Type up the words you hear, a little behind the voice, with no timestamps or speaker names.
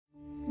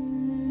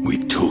We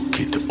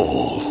took it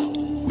all.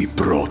 We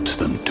brought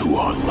them to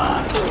our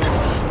land.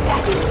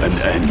 An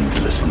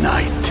endless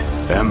night,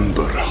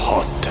 ember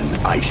hot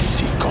and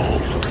icy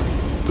cold.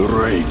 The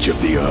rage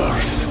of the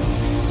earth.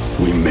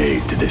 We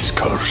made this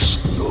curse.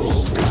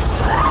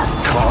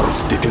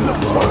 Carved it in the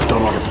blood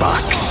on our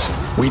backs.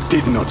 We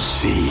did not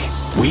see.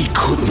 We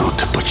could not,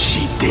 but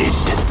she did.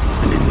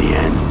 And in the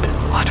end...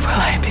 What will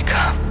I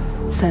become?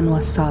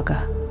 Senua's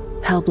Saga.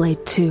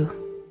 Hellblade 2.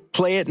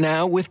 Play it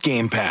now with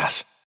Game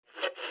Pass.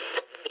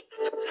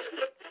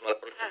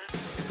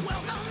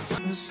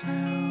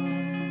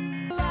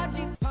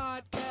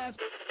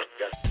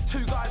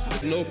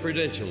 No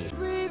credentials.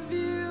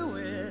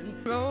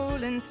 Reviewing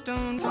Rolling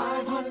Stone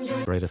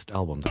 500 greatest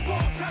album.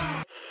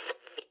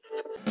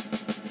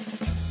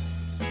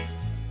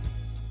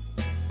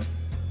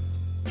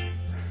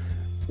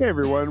 Hey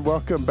everyone,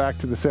 welcome back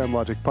to the Sound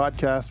Logic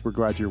Podcast. We're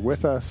glad you're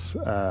with us.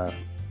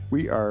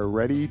 We are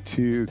ready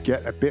to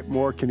get a bit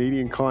more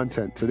Canadian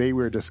content. Today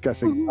we're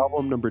discussing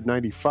album number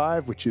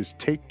 95, which is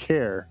Take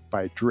Care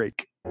by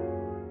Drake.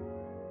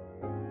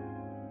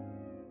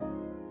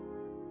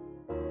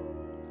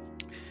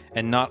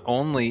 And not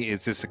only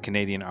is this a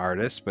Canadian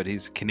artist, but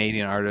he's a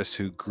Canadian artist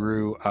who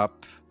grew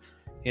up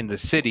in the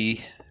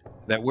city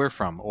that we're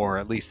from, or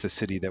at least the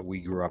city that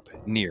we grew up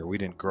near. We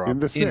didn't grow up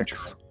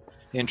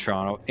in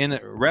Toronto.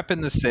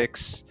 Repping the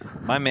Six,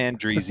 my man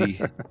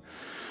Dreezy,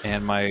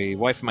 and my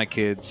wife and my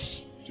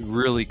kids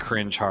really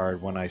cringe hard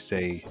when I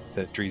say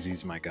that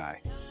Dreezy's my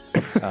guy.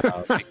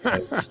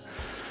 Because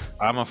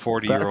I'm a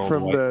 40-year-old. Back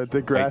from the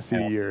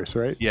Degrassi years,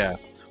 right? Yeah.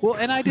 Well,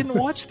 and I didn't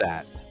watch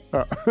that.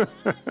 Oh.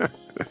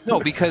 No,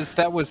 because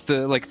that was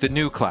the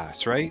new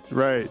class, right?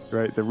 Right.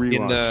 The relaunch.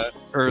 In the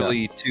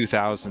early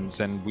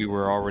 2000s, and we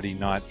were already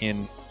not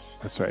in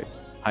That's right.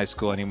 high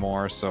school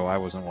anymore, so I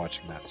wasn't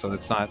watching that. So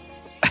that's not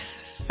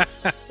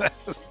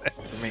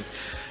for me.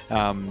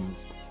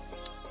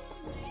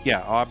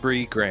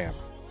 Aubrey Graham.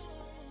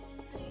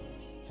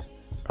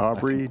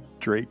 Aubrey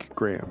Drake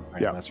Graham.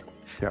 Right, yeah. That's right.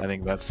 Yeah. I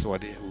think that's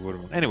what it would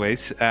have been.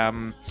 Anyways,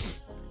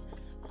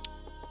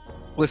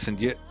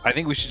 listen, I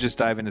think we should just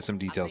dive into some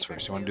details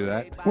first. You want to do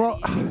that? Well,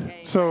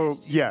 so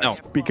yes, No.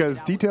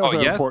 because details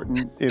are yes?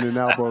 important in an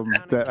album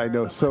that I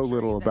know so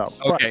little about.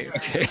 Okay.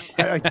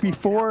 But,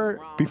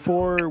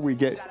 before we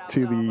get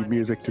to the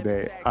music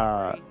today,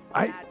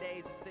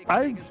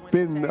 I've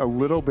been a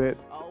little bit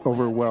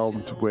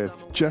overwhelmed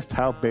with just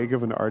how big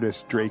of an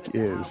artist Drake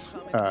is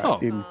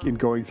in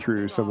going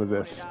through some of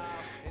this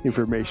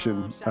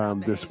information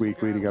this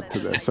week leading up to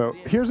this. So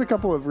here's a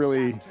couple of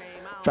really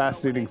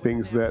fascinating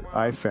things that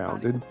I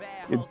found. In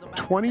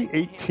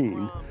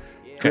 2018,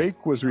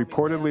 Drake was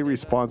reportedly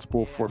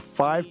responsible for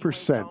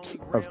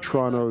 5% of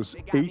Toronto's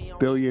 $8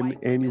 billion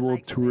annual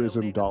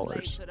tourism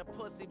dollars.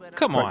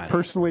 Come on.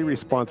 Personally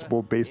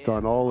responsible based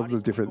on all of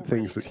the different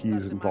things that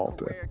he's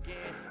involved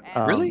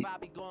in. Really?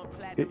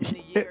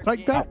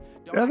 Like that.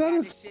 And that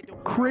is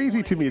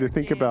crazy to me to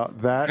think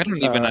about that. I don't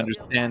even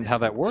understand how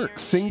that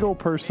works. Single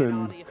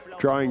person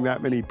drawing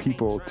that many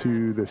people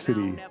to the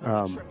city.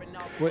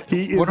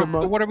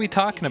 What are we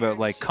talking about?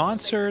 Like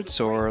concerts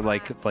or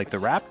like the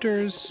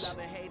Raptors?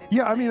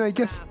 Yeah, I mean, I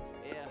guess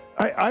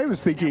I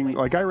was thinking,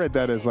 like, I read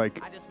that as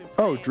like,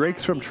 oh,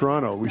 Drake's from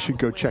Toronto. We should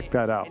go check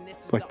that out.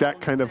 Like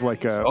that kind of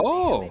like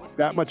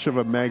that much of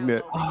a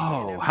magnet.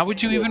 Oh, how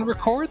would you even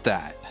record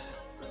that?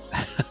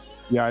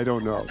 Yeah, I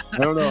don't know. I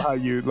don't know how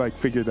you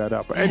figured that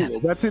out. But anyway,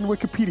 that's in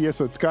Wikipedia,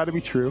 so it's got to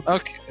be true.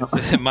 Okay,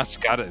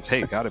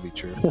 it got to be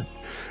true.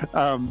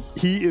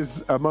 He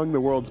is among the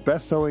world's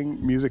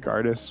best-selling music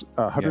artists.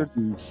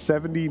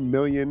 170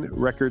 million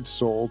records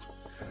sold.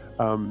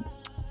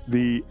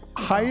 The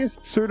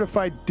highest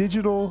certified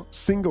digital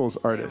singles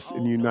artist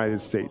in the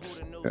United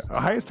States,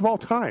 highest of all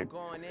time,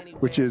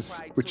 which is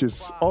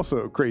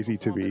also crazy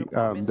to me.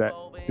 That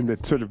in the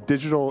sort of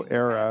digital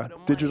era,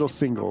 digital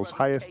singles,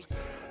 highest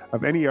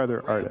of any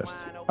other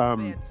artist.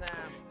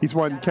 He's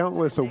won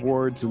countless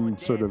awards in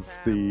sort of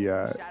the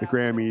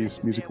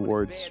Grammys, Music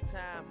Awards,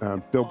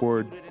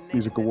 Billboard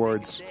Music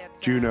Awards,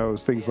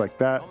 Junos, things like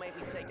that.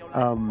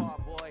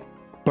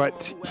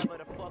 But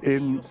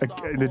in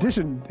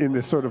addition, in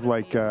this sort of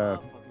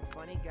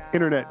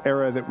internet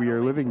era that we are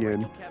living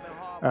in,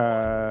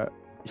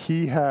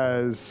 he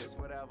has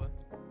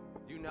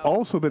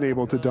also been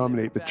able to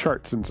dominate the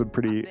charts in some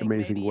pretty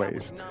amazing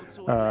ways.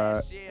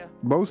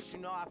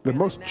 The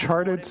most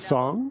charted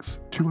songs,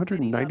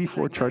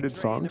 294 charted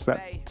songs.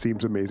 That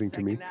seems amazing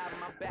to me.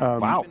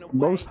 Wow.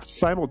 Most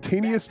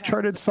simultaneous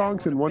charted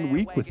songs in 1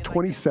 week with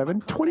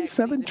 27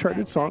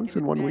 charted songs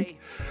in 1 week.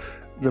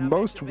 The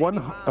most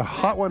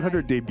Hot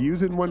 100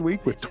 debuts in 1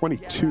 week with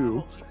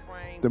 22.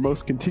 The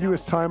most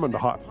continuous time on the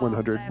Hot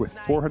 100 with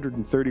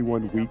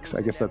 431 weeks.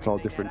 I guess that's all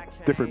different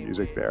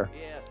music there.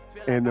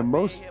 And the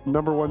most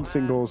number one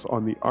singles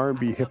on the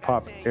R&B hip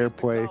hop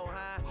airplay,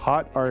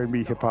 hot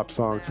R&B hip hop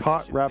songs,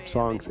 hot rap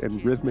songs,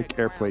 and rhythmic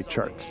airplay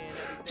charts.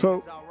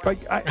 So,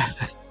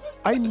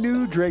 I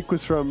knew Drake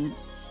was from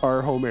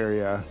our home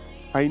area.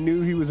 I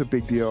knew he was a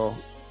big deal.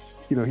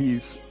 You know,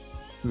 he's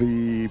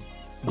the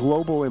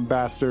global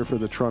ambassador for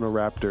the Toronto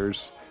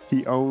Raptors.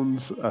 He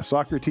owns a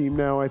soccer team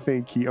now, I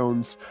think. He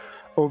owns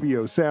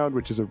OVO Sound,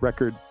 which is a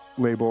record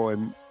label,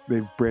 and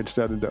they've branched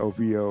out into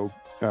OVO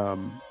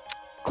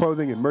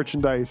clothing and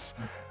merchandise.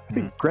 I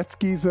think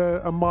Gretzky's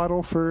a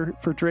model for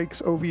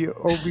Drake's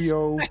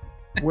OVO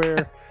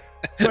wear.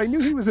 So I knew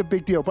he was a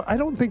big deal, but I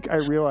don't think I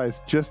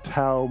realized just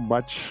how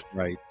much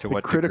to the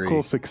what critical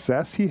degree.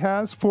 success he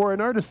has for an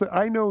artist that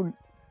I know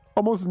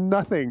almost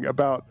nothing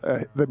about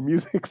the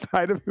music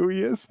side of who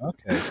he is.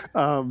 Okay.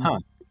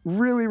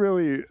 Really,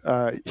 really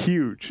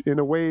huge in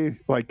a way.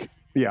 Like,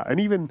 yeah, and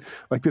even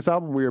like this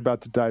album we're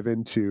about to dive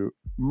into,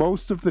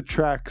 most of the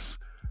tracks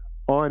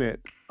on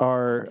it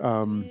are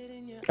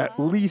at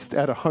least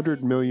at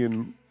 100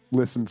 million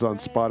listens on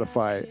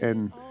Spotify,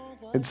 and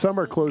some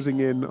are closing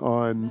in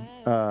on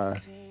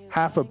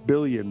 500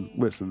 million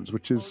listens,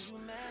 which is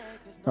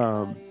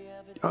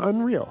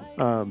unreal.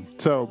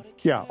 So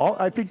yeah,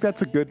 I think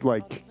that's a good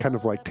kind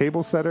of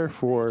table setter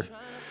for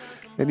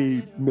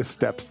any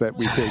missteps that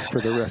we take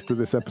for the rest of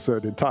this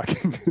episode in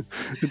talking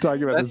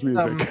about this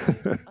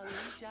music.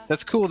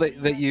 That's cool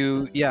that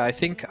you. Yeah, I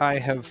think I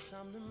have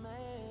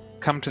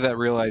come to that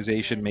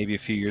realization maybe a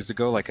few years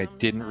ago. Like, I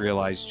didn't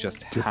realize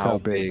just how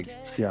big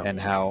and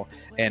how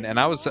and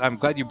I'm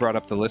glad you brought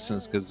up the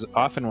listens, because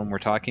often when we're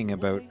talking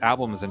about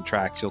albums and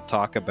tracks, you'll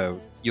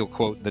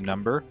quote the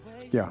number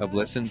of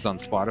listens on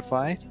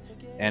Spotify.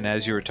 And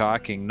as you were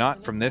talking,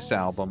 not from this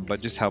album, but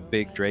just how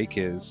big Drake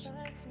is,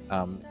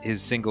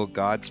 his single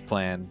God's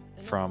Plan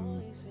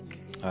from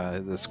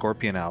the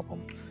Scorpion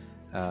album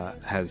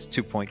has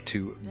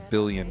 2.2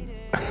 billion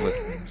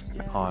listens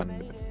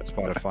on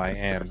Spotify,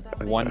 and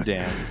One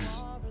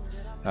Dance,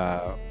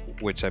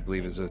 which I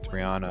believe is with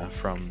Rihanna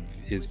from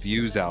his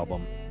Views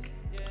album,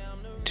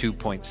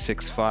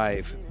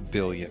 2.65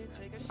 billion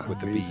with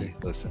the B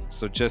listens.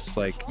 So just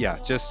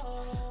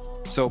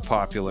so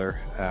popular,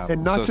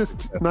 and not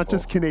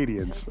just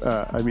Canadians.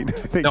 I mean, I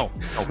think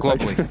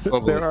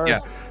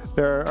globally.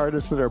 There are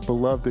artists that are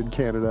beloved in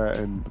Canada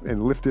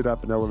and lifted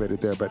up and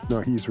elevated there, but no,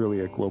 he's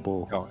really a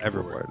global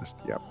everywhere artist.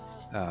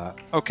 Yeah.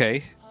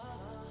 Okay.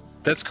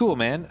 That's cool,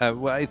 man.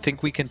 Well, I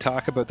think we can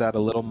talk about that a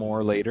little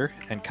more later,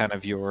 and kind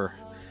of your,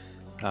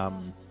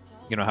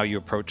 how you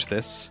approach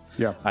this.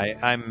 Yeah.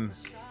 I'm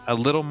a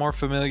little more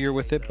familiar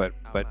with it, but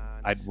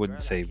I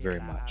wouldn't say very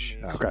much.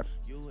 Okay.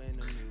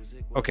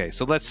 Okay,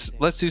 so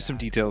let's do some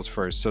details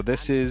first. So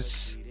this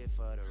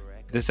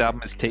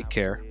album is Take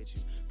Care,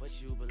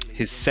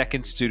 his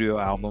second studio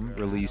album,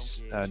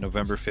 released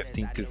November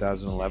 15th,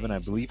 2011. I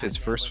believe his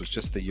first was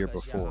just the year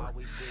before.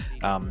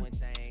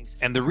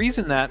 And the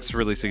reason that's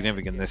really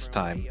significant this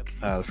time,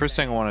 the first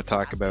thing I want to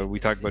talk about, we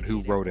talked about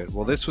who wrote it.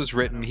 Well, this was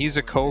written, he's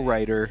a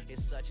co-writer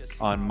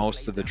on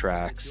most of the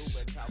tracks.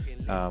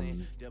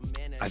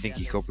 I think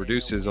he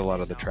co-produces a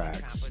lot of the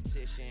tracks.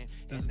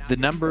 The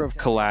number of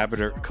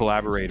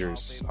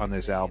collaborators on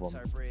this album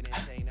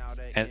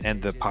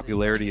and the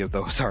popularity of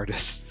those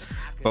artists,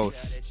 both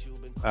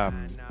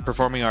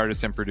performing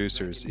artists and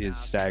producers, is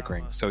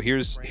staggering. So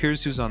here's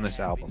who's on this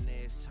album.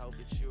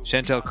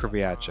 Chantal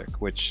Kreviazuk,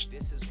 which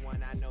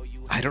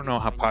I don't know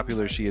how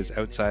popular she is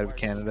outside of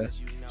Canada.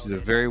 She's a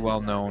very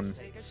well-known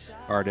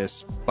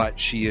artist, but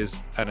she is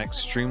an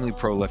extremely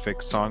prolific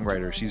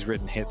songwriter. She's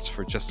written hits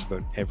for just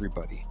about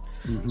everybody.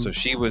 Mm-hmm. So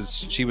she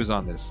was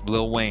on this.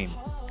 Lil Wayne,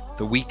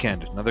 The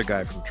Weeknd, another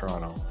guy from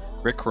Toronto,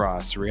 Rick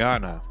Ross,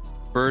 Rihanna,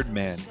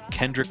 Birdman,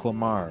 Kendrick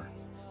Lamar,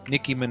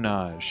 Nicki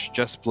Minaj,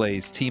 Just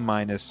Blaze, T-,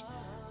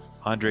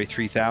 Andre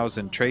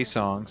 3000, Trey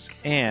Songz,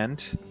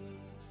 and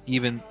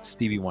even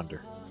Stevie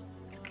Wonder.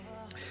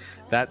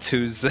 That's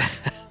who's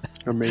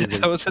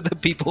amazing. Those are the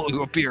people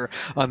who appear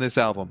on this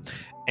album.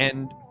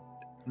 And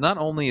not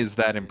only is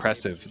that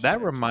impressive, that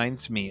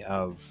reminds me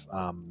of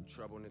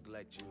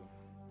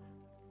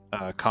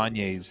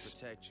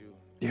Kanye's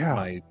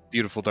My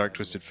Beautiful Dark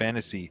Twisted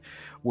Fantasy,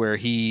 where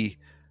he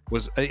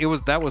was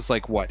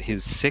like what,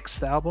 his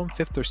fifth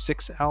or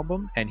sixth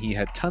album, and he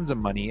had tons of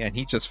money, and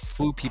he just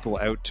flew people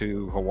out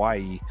to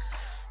Hawaii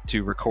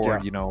to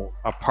record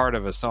a part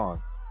of a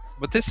song.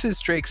 But this is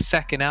Drake's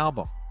second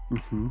album.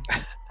 Mm-hmm.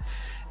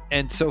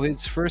 And so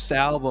his first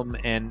album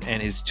and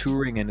his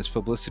touring and his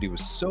publicity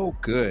was so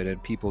good,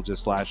 and people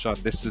just latched on.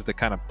 This is the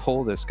kind of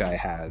pull this guy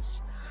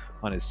has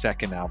on his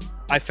second album.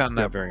 I found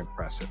that very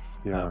impressive.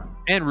 Yeah.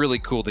 And really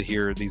cool to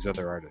hear these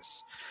other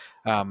artists.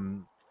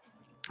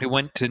 It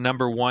went to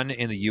number 1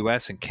 in the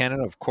US and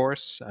Canada, of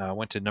course.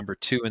 Went to number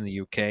 2 in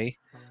the UK.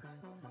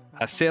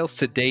 Sales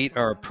to date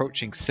are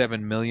approaching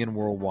 7 million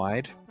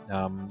worldwide.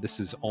 This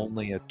is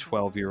only a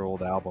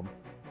 12-year-old album.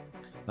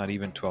 Not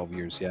even 12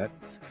 years yet.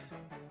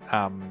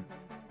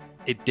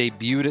 It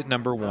debuted at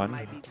number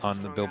 1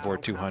 on the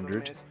Billboard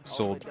 200,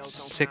 sold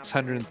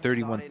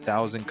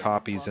 631,000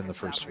 copies in the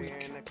first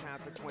week.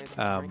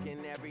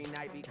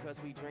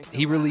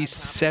 He released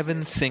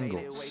 7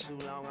 singles.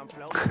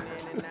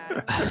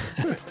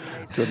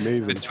 It's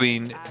amazing.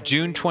 Between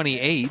June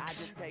 28th,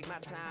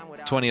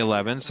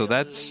 2011, so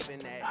that's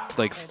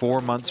like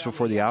 4 months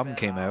before the album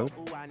came out.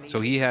 So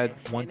he had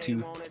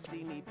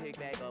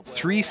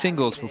 3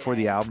 singles before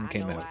the album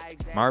came out.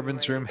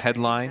 Marvin's Room,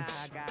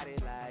 Headlines,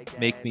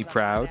 Make Me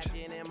Proud.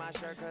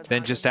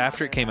 Then just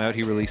after it came out,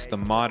 he released The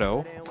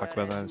Motto. I'll talk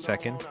about that in a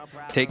second.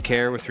 Take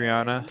Care with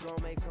Rihanna,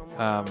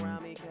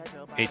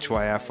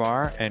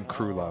 HYFR, and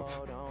Crew Love.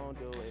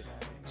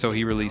 So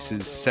he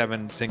releases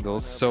 7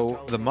 singles.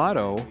 So The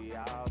Motto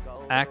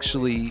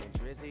actually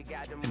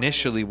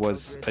initially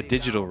was a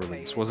digital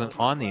release, wasn't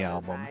on the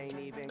album,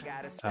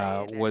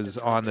 was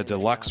on the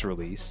deluxe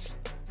release.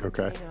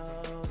 Okay.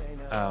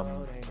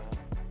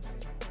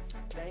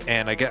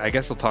 And I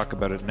guess I'll talk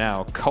about it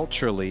now.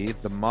 Culturally,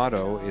 The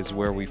Motto is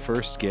where we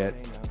first get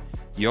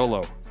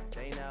YOLO.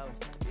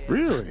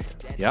 Really?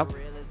 Yep.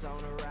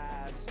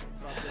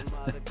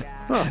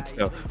 Huh.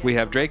 So we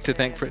have Drake to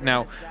thank for...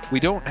 Now, we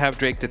don't have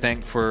Drake to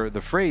thank for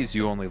the phrase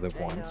 "you only live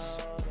once,"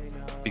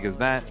 because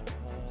that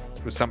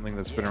was something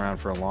that's been around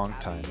for a long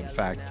time. In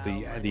fact,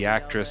 the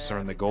actress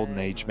from the Golden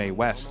Age, Mae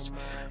West,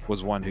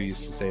 was one who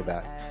used to say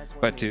that.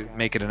 But to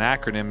make it an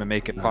acronym and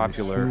make it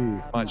popular,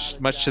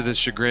 much to the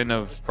chagrin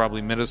of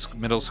probably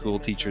middle school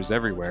teachers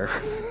everywhere,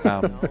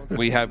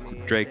 we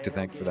have Drake to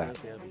thank for that.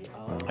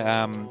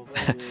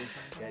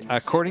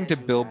 According to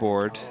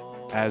Billboard,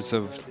 as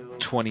of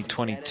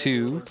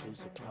 2022,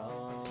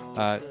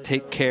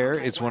 Take Care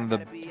is one of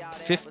the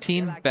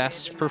 15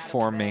 best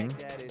performing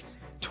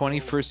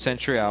 21st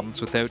century albums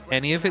without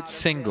any of its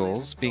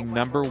singles being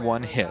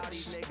 #1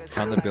 hits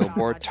on the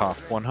Billboard Top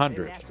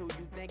 100.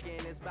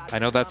 I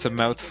know that's a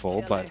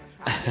mouthful, but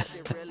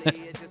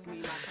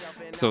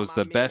so it's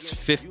the best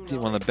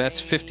 15, one of the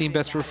best 15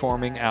 best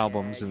performing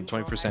albums in the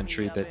 21st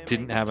century that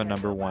didn't have a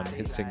 #1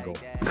 hit single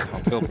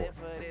on Billboard.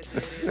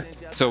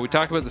 So we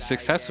talk about the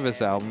success of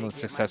this album, the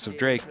success of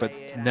Drake, but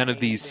none of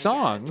these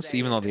songs,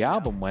 even though the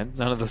album went,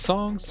 none of the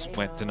songs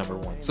went to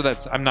 #1. So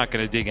that's, I'm not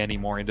going to dig any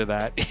more into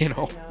that,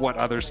 what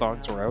other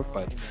songs were out,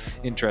 but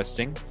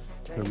interesting.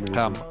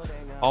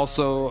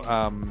 Also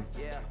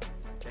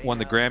won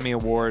the Grammy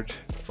Award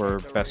for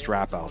Best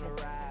Rap Album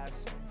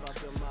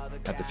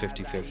at the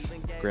 55th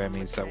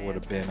Grammys. That would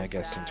have been, I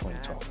guess, in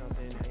 2012.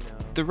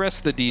 The rest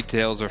of the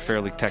details are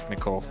fairly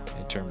technical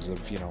in terms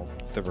of,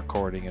 the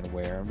recording and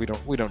where. We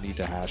don't need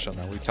to hash on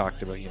that. We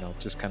talked about,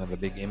 just kind of the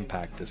big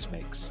impact this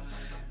makes.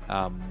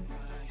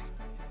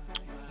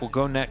 We'll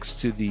go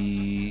next to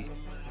the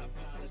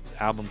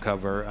album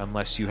cover,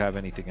 unless you have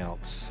anything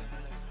else.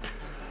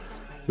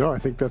 No, I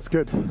think that's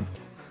good.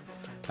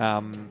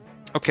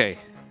 Okay.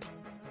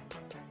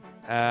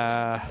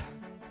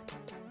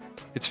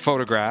 It's a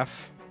photograph.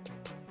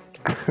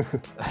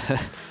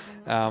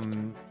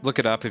 Look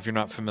it up if you're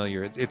not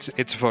familiar. It's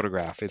a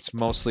photograph. It's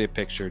mostly a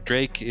picture.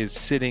 Drake is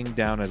sitting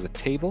down at a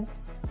table.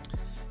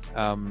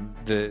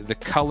 The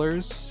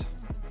colors,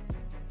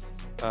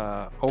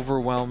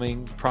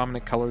 overwhelming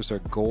prominent colors are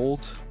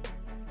gold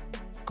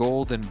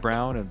and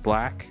brown and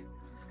black.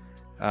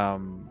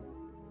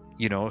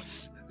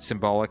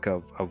 Symbolic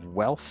of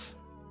wealth,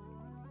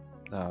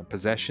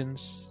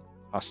 possessions,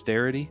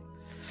 austerity.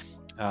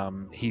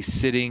 He's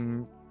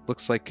sitting,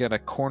 looks like at a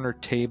corner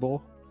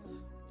table.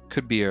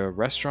 Could be a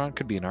restaurant,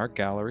 could be an art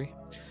gallery.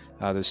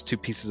 There's 2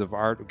 pieces of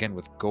art, again,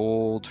 with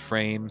gold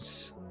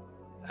frames.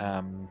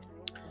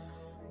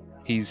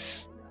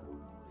 He's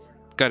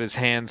got his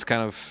hands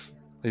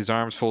his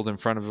arms folded in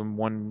front of him.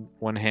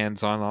 One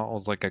hand's on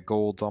almost like a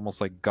gold,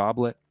 almost like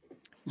goblet.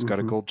 He's got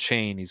a gold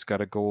chain. He's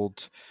got a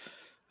gold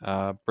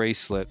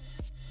bracelet.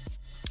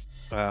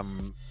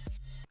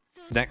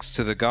 Next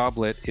to the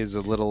goblet is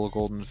a little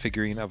golden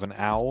figurine of an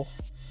owl.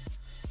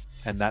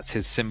 And that's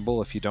his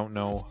symbol. If you don't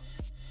know,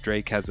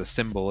 Drake has a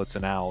symbol. It's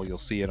an owl. You'll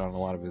see it on a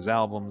lot of his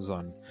albums,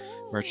 on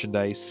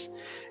merchandise.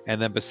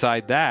 And then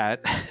beside that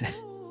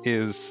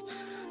is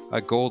a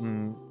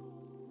golden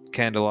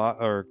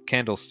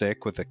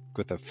candlestick with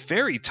a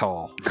very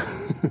tall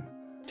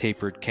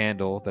tapered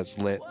candle that's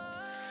lit.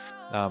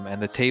 And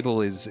the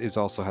table is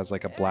also has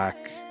like a black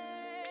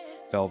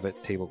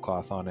velvet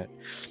tablecloth on it.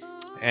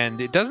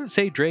 And it doesn't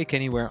say Drake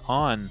anywhere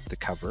on the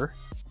cover,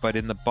 but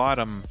in the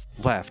bottom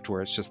left,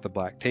 where it's just the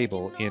black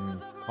table, in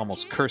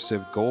almost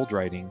cursive gold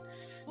writing,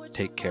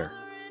 "Take Care."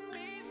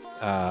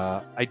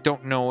 I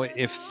don't know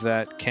if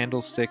that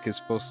candlestick is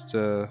supposed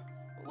to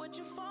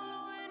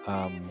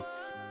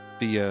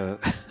be a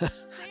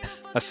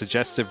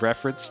suggestive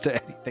reference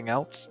to anything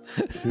else.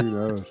 Who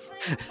knows?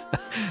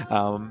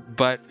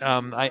 But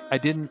I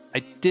didn't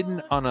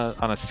on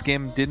a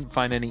skim didn't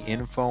find any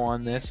info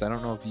on this. I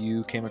don't know if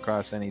you came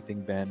across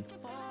anything, Ben.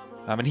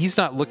 And he's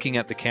not looking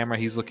at the camera;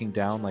 he's looking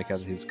down, like at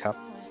his cup.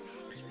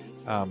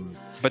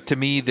 But to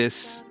me,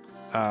 this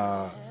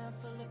kind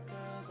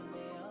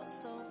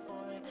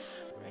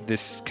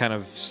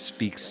of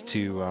speaks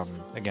to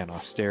again,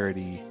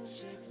 austerity,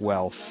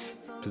 wealth,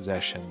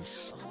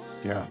 possessions,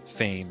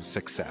 fame,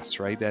 success,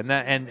 right? And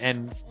that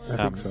and I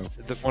think so.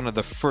 One of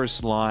the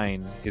first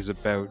line is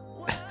about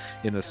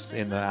in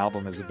the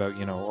album is about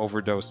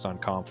overdosed on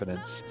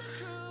confidence.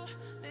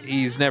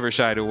 He's never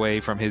shied away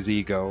from his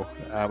ego.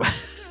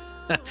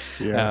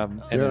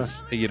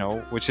 His,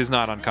 which is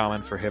not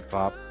uncommon for hip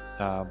hop,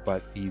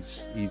 but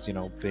he's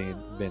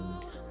been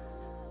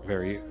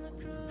very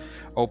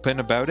open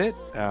about it,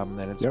 and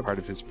it's part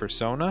of his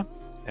persona.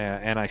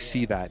 and I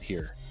see that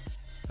here.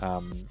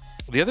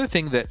 The other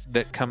thing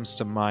that comes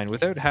to mind,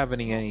 without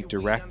having any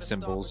direct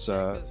symbols,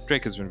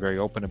 Drake has been very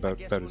open about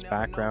his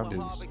background.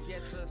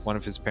 One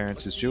of his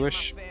parents is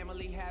Jewish,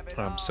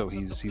 so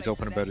he's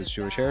open about his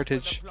Jewish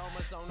heritage.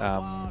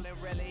 And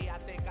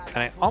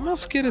I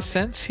almost get a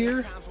sense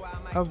here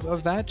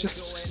of that,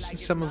 just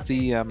some of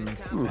the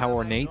how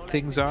ornate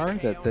things are.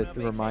 That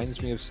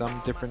reminds me of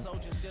some different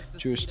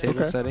Jewish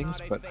table settings,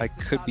 but I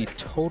could be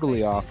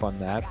totally off on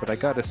that. But I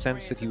got a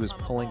sense that he was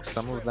pulling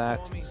some of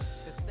that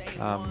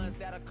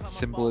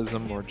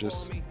symbolism or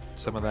just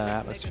some of that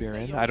atmosphere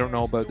in. I don't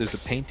know about, there's a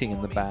painting in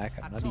the back.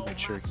 I'm not even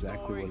sure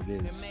exactly what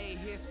it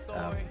is.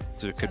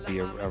 So it could be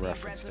a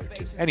reference there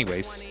too.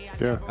 Anyways,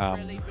 Yeah.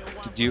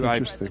 Did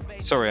you?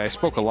 Sorry, I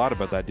spoke a lot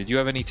about that. Did you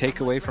have any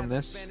takeaway from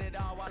this?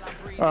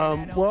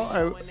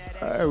 Well,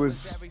 I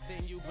was,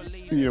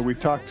 we've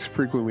talked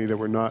frequently that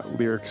we're not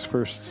lyrics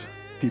first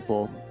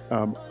people.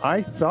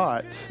 I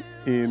thought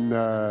in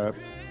the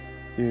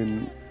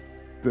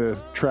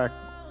track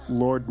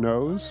Lord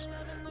Knows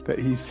that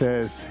he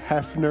says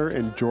Hefner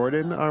and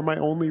Jordan are my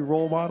only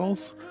role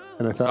models,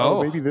 and I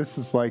thought, maybe this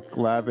is like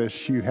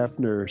lavish Hugh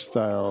Hefner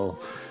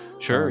style.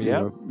 Sure,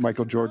 yeah.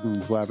 Michael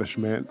Jordan's lavish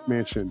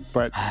mansion,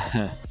 but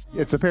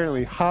it's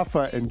apparently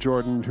Hoffa and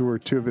Jordan, who are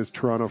two of his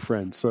Toronto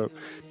friends. So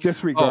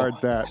disregard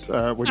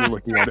that when you're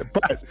looking at it.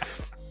 But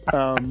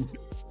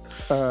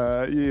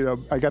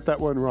I got that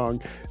one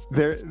wrong.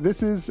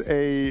 This is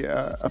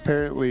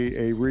apparently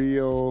a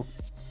real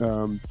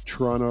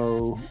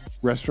Toronto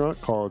restaurant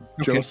called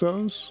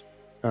Joso's.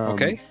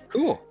 Okay,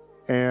 cool.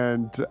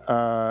 And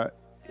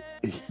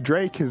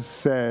Drake has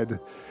said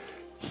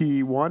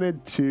he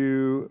wanted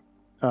to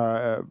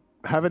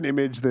have an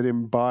image that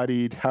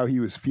embodied how he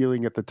was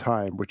feeling at the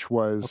time, which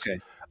was,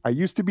 I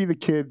used to be the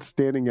kid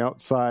standing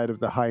outside of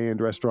the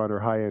high-end restaurant or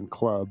high-end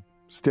club,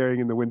 staring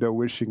in the window,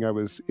 wishing I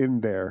was in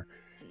there.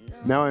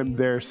 Now I'm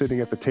there sitting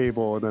at the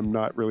table and I'm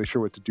not really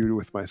sure what to do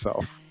with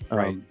myself.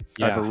 Right.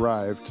 Yeah. I've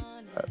arrived,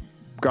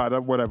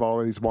 got what I've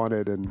always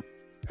wanted, and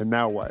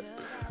now what?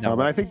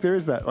 And I think there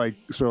is that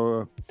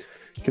sort of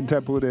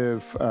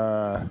contemplative.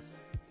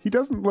 He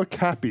doesn't look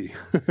happy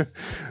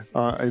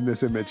in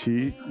this image.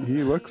 He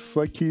looks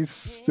like he's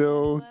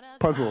still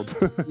puzzled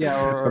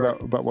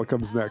about what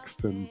comes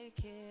next. And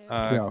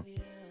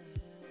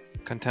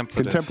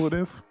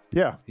contemplative.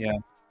 Yeah.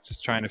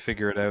 Just trying to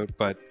figure it out,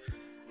 but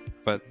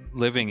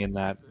living in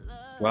that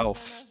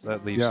wealth,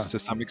 at least to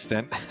some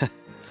extent.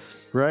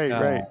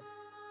 Right.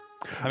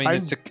 I mean,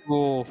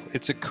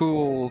 it's a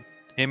cool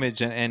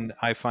image, and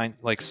I find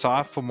like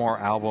sophomore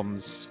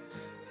albums,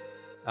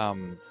 are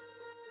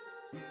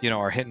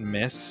hit and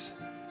miss.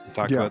 We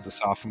talked about the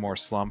sophomore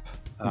slump.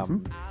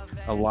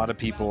 A lot of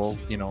people,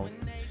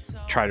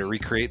 try to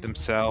recreate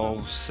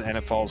themselves and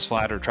it falls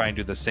flat, or try and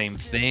do the same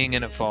thing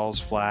and it falls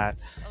flat.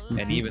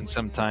 And even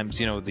sometimes,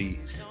 the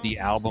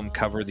album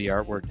cover, the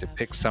artwork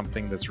depicts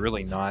something that's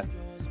really not.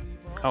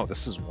 Oh,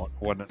 this is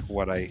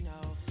what I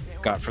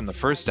got from the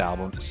first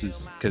album. This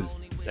is because,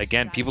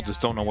 again, people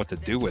just don't know what to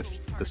do with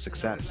the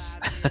success.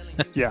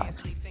 Yeah,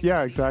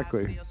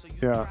 exactly.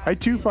 Yeah, I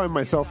too find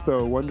myself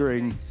though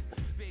wondering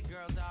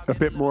a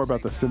bit more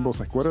about the symbols.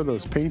 Like, what are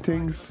those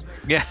paintings?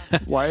 Yeah.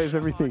 Why is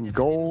everything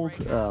gold?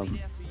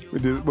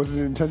 Was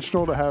it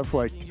intentional to have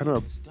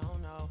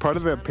part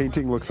of the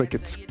painting looks like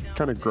it's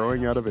kind of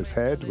growing out of his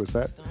head? Was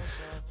that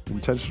an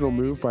intentional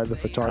move by the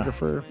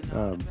photographer?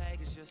 I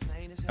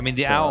mean,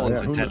 the owl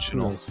is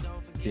intentional.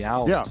 The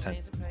owl is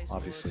intentional,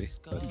 obviously.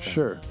 But,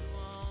 sure. I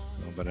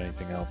don't know about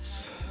anything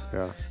else.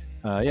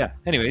 Yeah.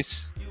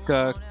 Anyways,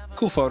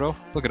 cool photo.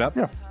 Look it up.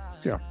 Yeah.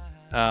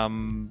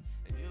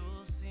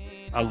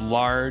 A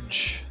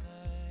large,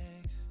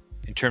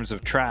 in terms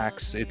of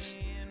tracks, it's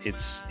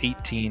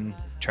 18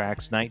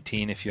 tracks,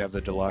 19 if you have the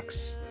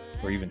deluxe,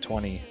 or even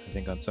 20, I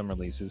think, on some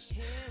releases.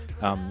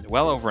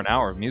 Well over an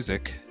hour of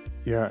music.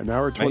 Yeah, an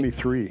hour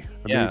 23. Right?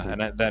 Yeah,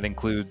 and that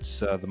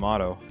includes the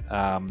motto.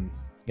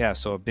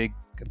 So a big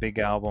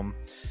album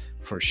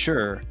for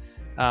sure.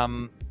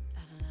 So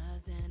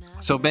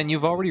Ben,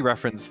 you've already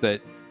referenced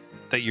that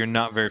you're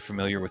not very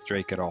familiar with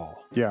Drake at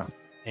all. Yeah.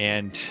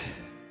 And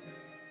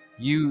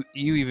you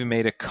even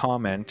made a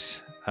comment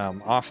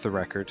off the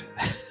record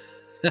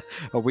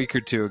a week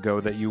or two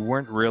ago that you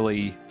weren't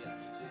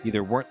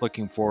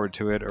looking forward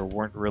to it or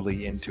weren't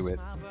really into it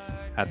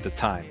at the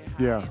time.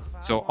 Yeah.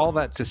 So all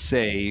that to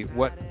say,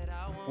 what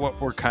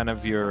were kind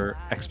of your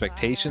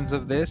expectations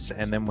of this,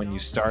 and then when you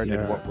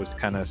started, what was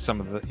kind of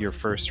some of your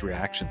first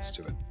reactions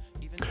to it?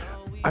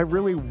 I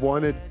really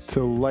wanted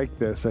to like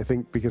this, I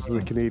think, because of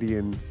the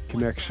Canadian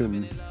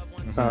connection,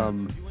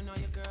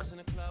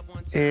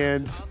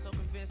 and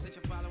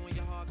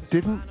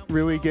didn't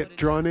really get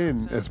drawn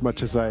in as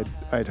much as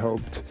I'd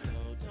hoped.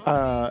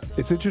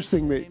 It's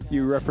interesting that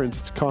you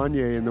referenced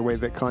Kanye and the way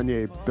that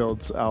Kanye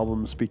builds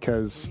albums,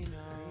 because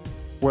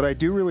what I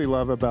do really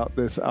love about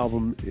this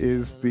album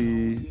is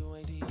the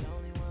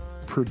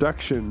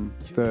production,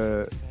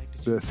 the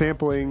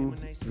sampling,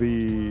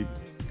 the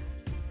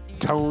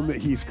tone that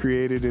he's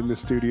created in the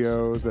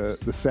studio,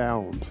 the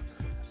sound.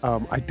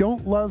 I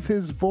don't love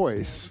his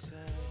voice,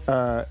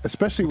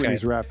 especially when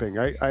he's rapping.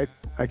 I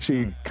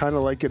actually kind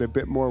of like it a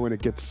bit more when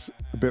it gets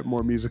a bit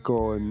more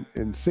musical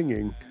and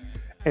singing.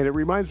 And it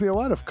reminds me a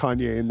lot of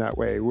Kanye in that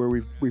way, where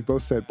we've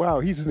both said, wow,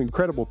 he's an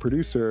incredible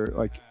producer.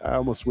 Like, I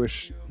almost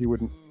wish he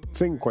wouldn't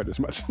sing quite as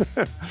much,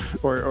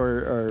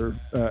 or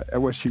I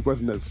wish he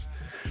wasn't as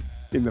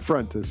in the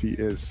front as he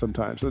is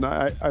sometimes. And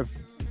I've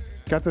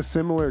got the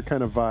similar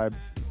kind of vibe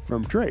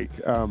from Drake.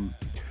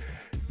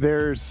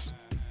 There's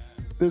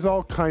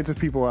all kinds of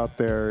people out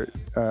there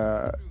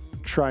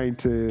trying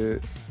to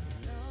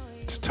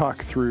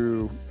talk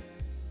through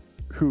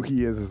who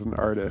he is as an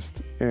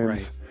artist,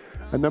 and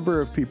a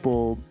number of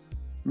people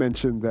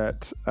mentioned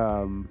that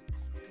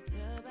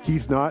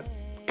he's not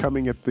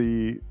coming at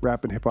the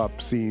rap and hip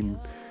hop scene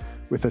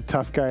with a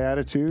tough guy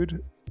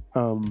attitude.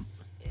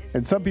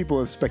 And some people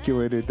have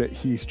speculated that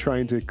he's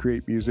trying to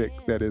create music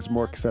that is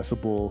more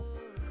accessible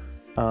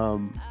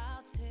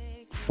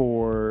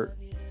for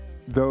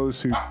those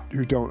who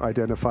don't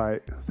identify.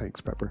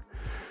 Thanks, Pepper.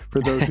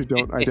 For those who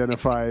don't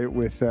identify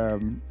with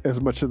as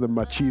much of the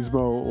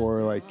machismo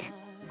or like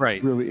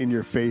really in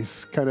your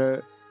face kind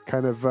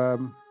of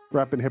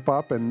rap and hip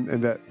hop, and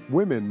that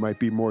women might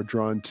be more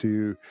drawn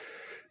to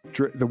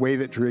the way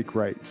that Drake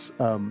writes.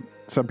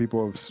 Some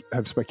people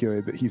have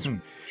speculated that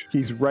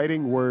he's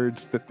writing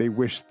words that they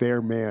wish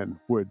their man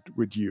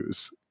would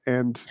use.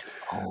 And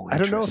I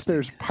don't know if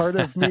there's part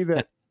of me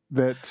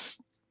that's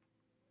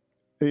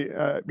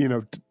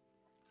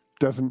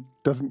doesn't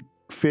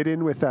fit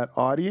in with that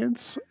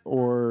audience,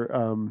 or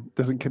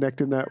doesn't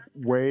connect in that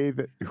way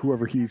that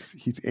whoever he's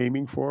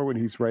aiming for when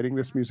he's writing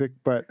this music.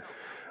 But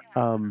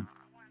I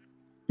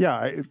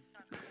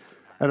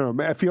don't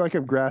know. I feel like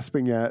I'm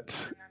grasping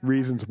at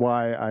reasons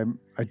why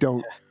I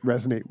don't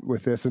resonate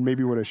with this, and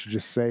maybe what I should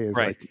just say is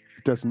like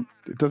it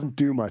doesn't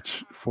do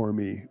much for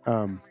me,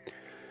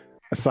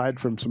 aside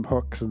from some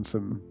hooks and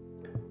some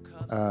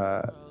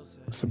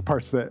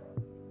parts that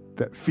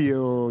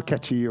feel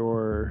catchy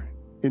or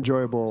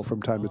enjoyable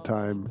from time to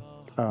time.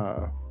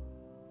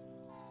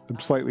 I'm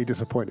slightly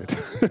disappointed.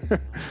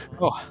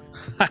 Oh,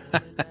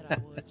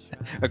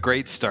 a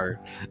great start.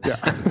 Yeah.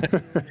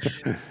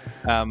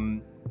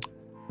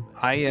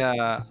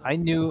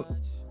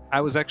 I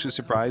was actually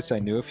surprised I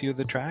knew a few of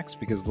the tracks,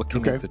 because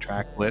looking at the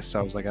track list,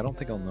 I was like, I don't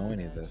think I'll know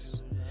any of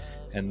this.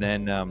 And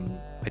then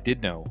I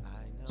did know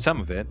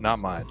some of it, not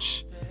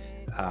much.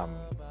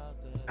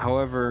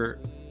 However,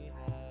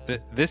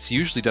 this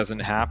usually doesn't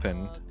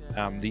happen.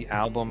 The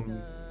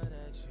album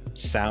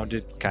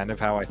sounded kind of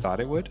how I thought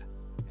it would.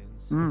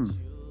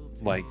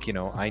 Like,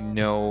 I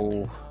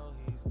know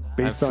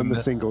based on the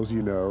singles,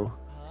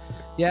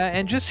 Yeah,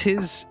 and just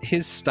his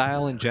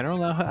style in general.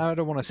 Now, I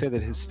don't want to say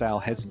that his style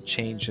hasn't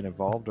changed and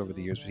evolved over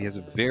the years, but he has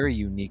a very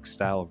unique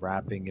style of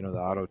rapping. The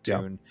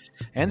auto-tune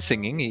and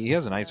singing. He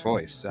has a nice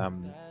voice. I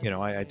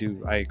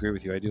agree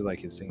with you. I do like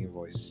his singing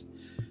voice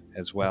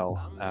as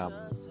well.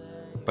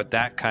 But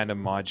that kind of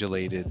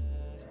modulated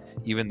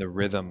even the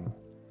rhythm.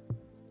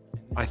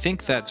 I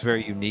think that's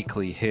very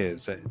uniquely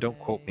his. Don't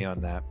quote me on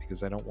that,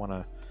 because I don't want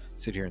to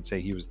sit here and say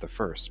he was the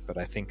first, but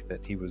I think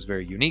that he was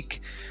very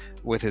unique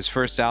with his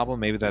first album.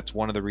 Maybe that's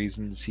one of the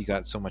reasons he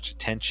got so much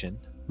attention.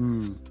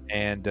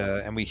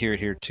 And we hear it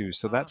here too.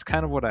 So that's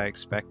kind of what I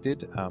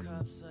expected.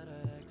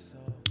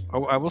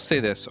 I will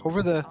say this: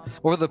 over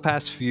the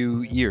past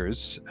few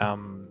years,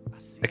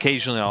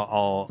 occasionally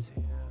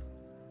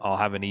I'll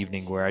have an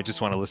evening where I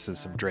just want to listen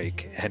to some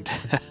Drake, and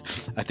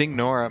I think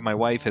Nora, my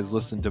wife, has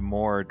listened to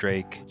more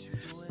Drake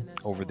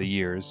over the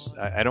years.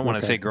 I don't want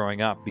to say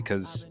growing up,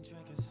 because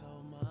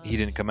he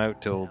didn't come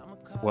out till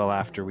well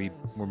after we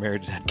were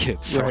married and had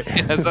kids, so it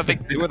has nothing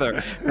to do with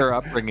her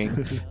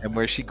upbringing and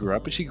where she grew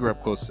up. But she grew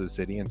up close to the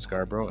city in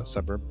Scarborough, a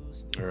suburb,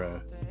 or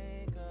a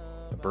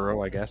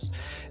borough, I guess.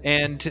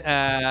 And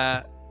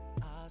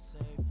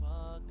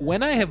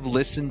when I have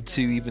listened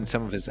to even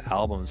some of his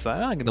albums,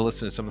 I'm going to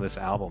listen to some of this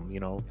album.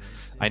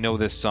 I know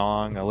this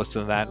song, I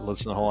listen to that,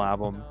 listen to the whole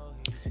album,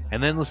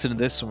 and then listen to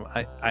this one.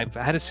 I've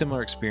had a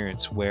similar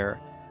experience where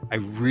I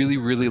really,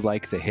 really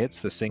like the hits,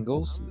 the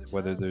singles,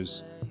 whether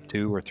there's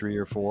 2 or 3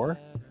 or 4.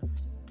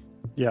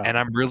 Yeah. And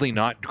I'm really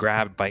not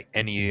grabbed by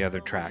any other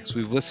tracks.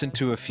 We've listened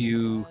to a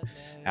few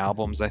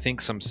albums, I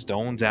think some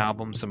Stones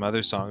albums, some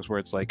other songs where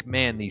it's like,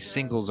 man, these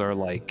singles are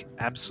like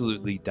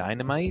absolutely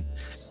dynamite,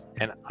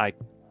 and I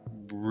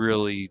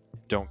really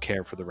don't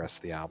care for the rest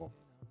of the album.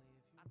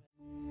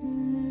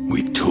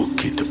 We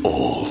took it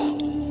all.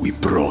 We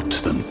brought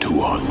them to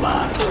our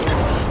land.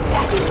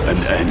 An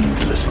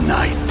endless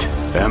night,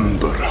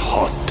 ember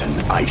hot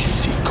and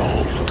icy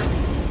cold.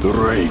 The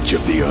rage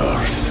of the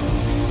earth.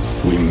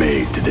 We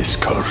made this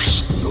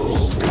curse.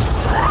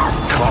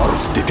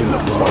 Carved it in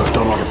the blood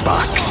on our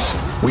backs.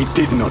 We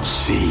did not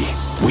see.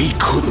 We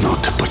could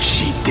not, but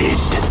she did.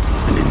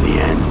 And in the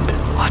end...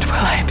 What will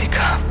I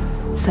become?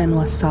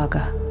 Senua's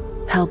Saga.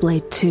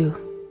 Hellblade 2.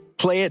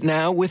 Play it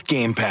now with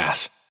Game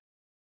Pass.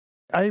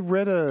 I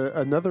read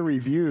another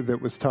review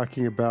that was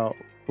talking about,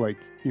 like,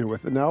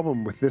 with an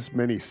album with this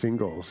many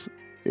singles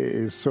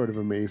is sort of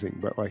amazing,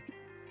 but like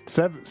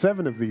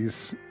seven of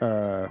these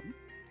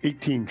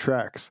 18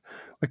 tracks.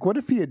 Like, what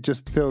if he had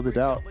just filled it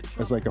out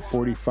as like a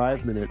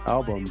 45-minute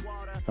album?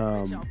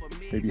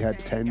 Maybe had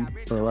 10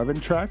 or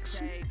 11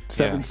 tracks,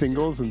 7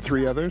 singles and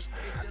 3 others.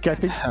 Like, I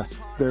think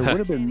there would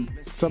have been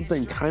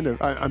something kind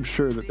of. I'm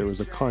sure that there was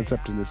a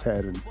concept in his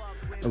head and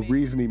a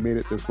reason he made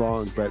it this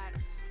long, but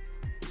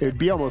it'd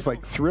be almost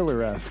like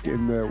Thriller-esque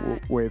in the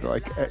way that,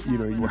 like, you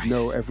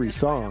know every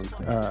song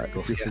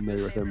if you're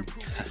familiar with him.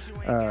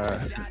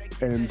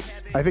 And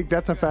I think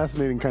that's a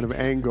fascinating kind of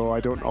angle. I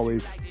don't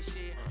always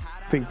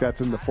think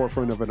that's in the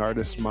forefront of an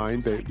artist's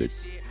mind. They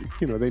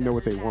they know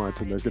what they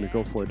want and they're going to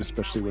go for it,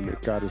 especially when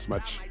they've got as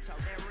much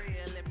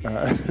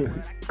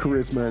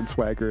charisma and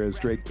swagger as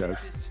Drake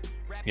does.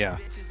 Yeah.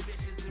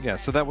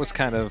 So that was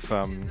kind of,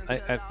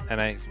 I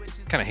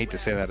kind of hate to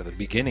say that at the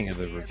beginning of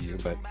the review,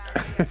 but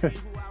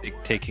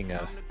taking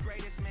a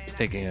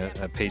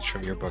page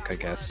from your book, I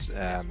guess.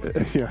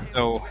 Yeah.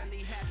 So,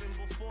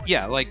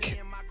 yeah,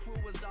 like,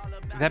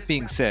 that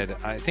being said,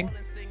 I think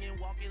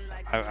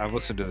I've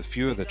listened to a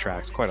few of the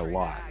tracks quite a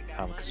lot,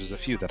 because there's a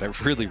few that I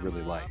really,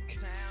 really like.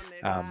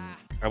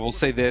 I will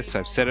say this,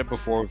 I've said it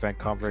before, we've had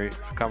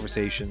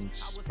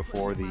conversations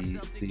before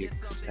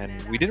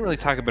and we didn't really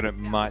talk about it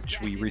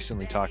much. We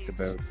recently talked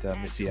about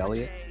Missy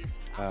Elliott,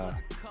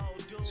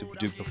 Super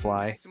Duper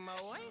Fly.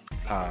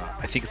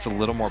 I think it's a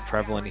little more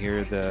prevalent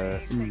here,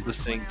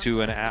 listening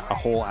to a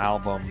whole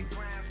album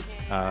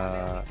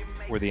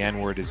where the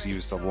N-word is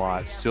used a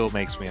lot still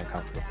makes me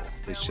uncomfortable.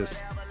 It's just,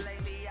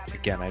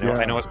 again, I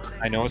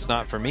know it's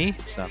not for me,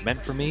 it's not meant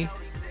for me.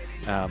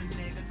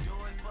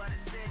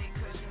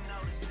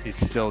 It's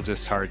still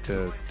just hard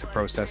to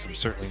process. I'm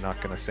certainly not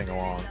going to sing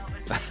along.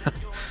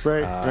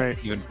 Right.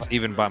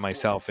 Even by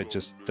myself, it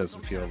just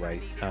doesn't feel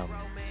right.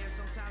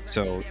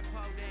 So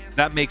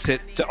that makes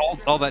it,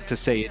 all that to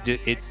say,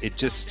 it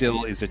just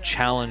still is a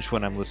challenge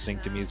when I'm listening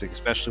to music,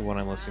 especially when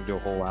I'm listening to a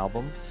whole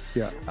album.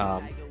 Yeah.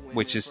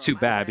 Which is too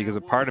bad, because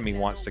a part of me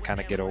wants to kind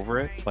of get over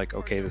it. Like,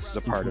 okay, this is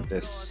a part of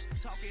this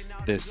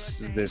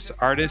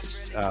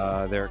artist,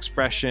 their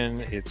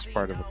expression. It's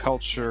part of a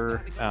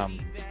culture.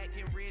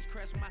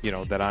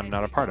 That I'm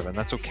not a part of, and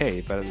that's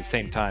okay. But at the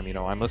same time,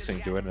 I'm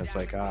listening to it, and it's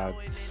like, I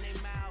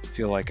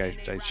feel like I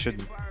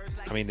shouldn't.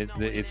 I mean,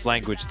 it's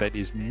language that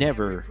is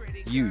never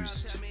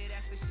used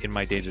in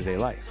my day-to-day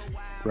life.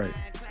 Right.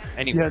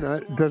 Anyway. Yeah. No,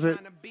 does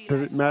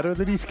it matter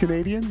that he's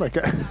Canadian? Like,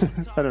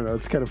 I don't know.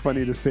 It's kind of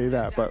funny to say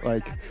that, but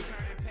like,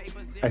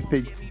 I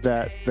think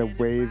that the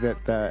way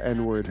that the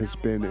N-word has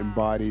been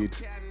embodied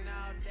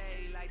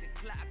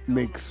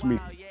makes me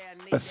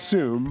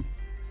assume,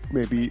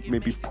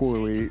 maybe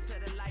poorly,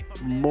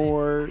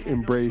 more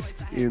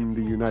embraced in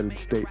the United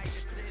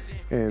States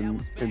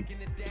and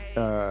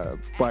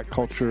black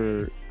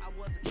culture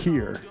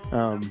here.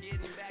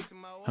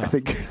 I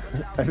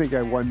think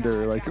I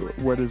wonder, like,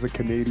 what is a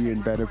Canadian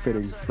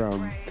benefiting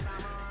from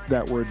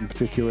that word in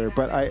particular?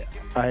 But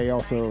I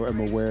also am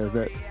aware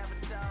that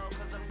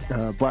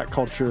black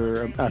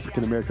culture,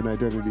 African American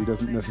identity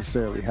doesn't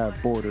necessarily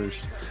have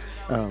borders.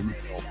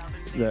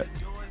 That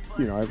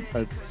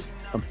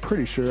I'm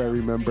pretty sure I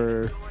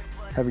remember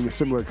having a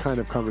similar kind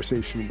of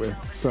conversation with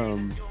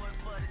some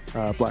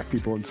black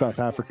people in South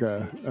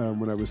Africa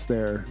when I was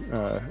there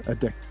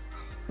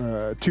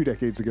 2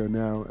 decades ago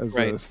now, as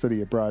a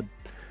study abroad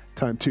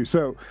time too.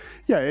 So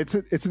yeah, it's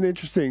an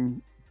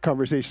interesting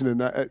conversation,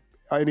 and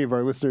any of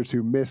our listeners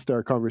who missed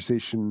our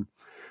conversation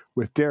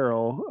with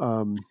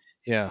Daryl,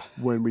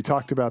 when we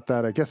talked about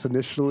that, I guess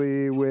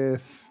initially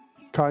with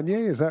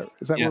Kanye, is that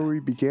where we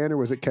began, or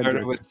was it Kendrick?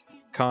 Started with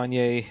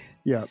Kanye.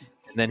 Yeah.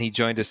 And then he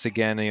joined us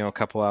again, a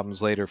couple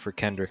albums later for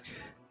Kendrick.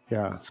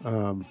 Yeah.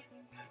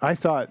 I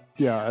thought,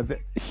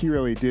 he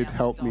really did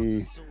help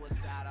me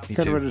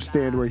kind of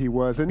understand where he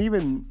was, and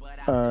even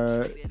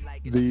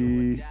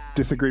the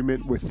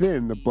disagreement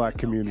within the black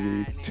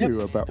community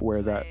too, about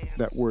where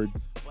that word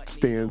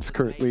stands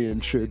currently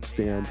and should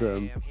stand.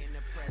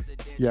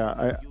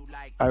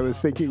 I was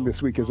thinking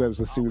this week as I was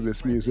listening to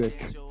this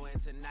music,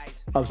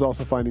 I was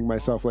also finding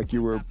myself, like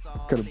you were,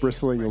 kind of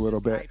bristling a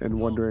little bit and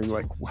wondering,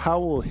 like, how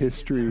will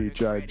history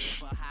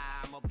judge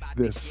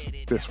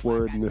this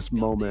word in this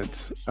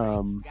moment?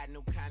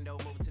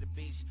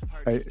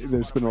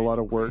 There's been a lot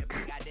of work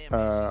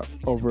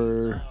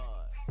over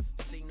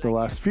the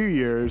last few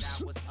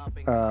years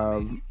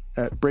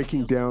at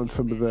breaking down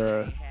some of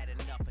the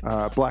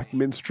black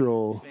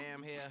minstrel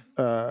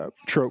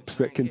tropes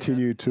that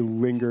continue to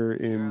linger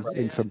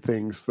in some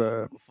things,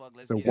 the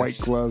white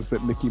gloves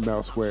that Mickey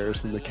Mouse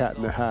wears and the cat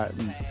in the hat,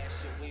 and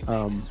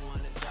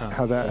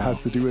how that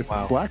has to do with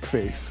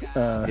blackface.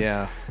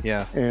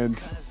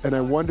 And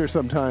I wonder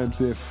sometimes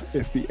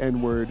if the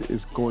N-word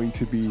is going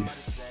to be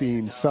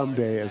seen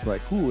someday as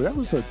like, ooh, that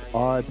was an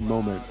odd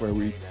moment where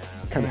we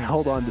kind of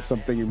held on to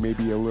something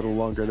maybe a little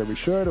longer than we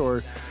should, or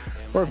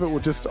if it will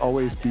just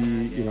always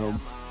be,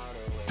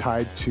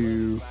 tied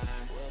to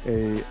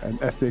an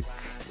ethnic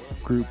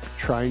group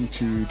trying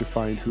to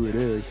define who it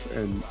is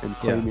and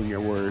claiming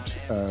a word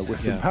with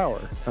some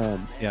power.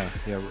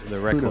 The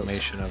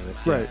reclamation of it.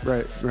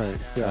 Right.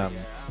 Yeah.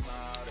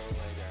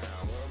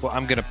 Well,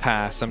 I'm gonna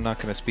pass. I'm not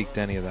gonna speak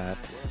to any of that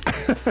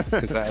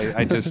because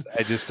I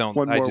just don't.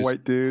 One more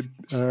white dude.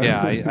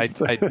 Yeah, I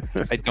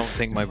don't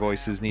think my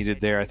voice is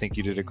needed there. I think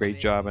you did a great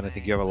job, and I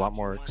think you have a lot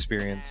more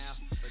experience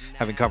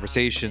having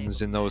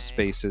conversations in those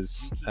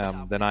spaces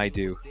than I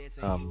do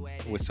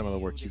with some of the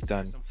work you've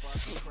done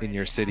in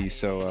your city.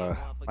 So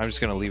I'm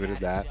just going to leave it at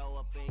that.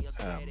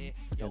 And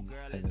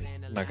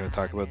I'm not going to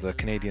talk about the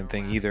Canadian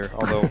thing either,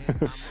 although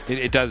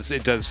it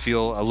does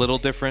feel a little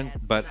different.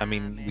 But I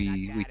mean,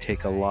 we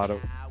take a lot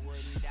of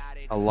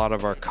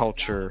our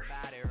culture,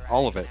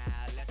 all of it,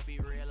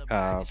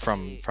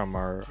 from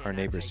our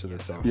neighbors to the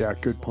south. Yeah,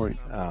 good point.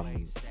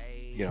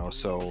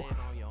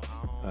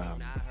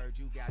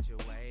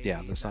 Yeah,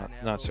 that's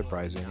not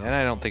surprising, and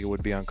I don't think it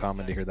would be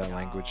uncommon to hear that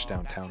language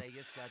downtown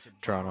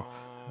Toronto,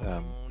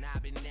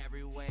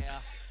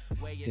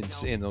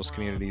 in those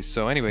communities.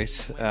 So,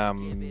 anyways,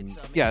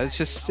 yeah, it's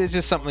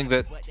just something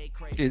that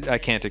I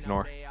can't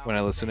ignore when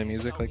I listen to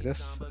music like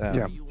this.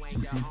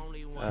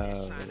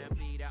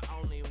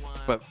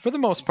 But for the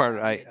most part,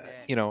 I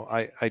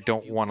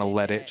don't want to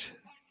let it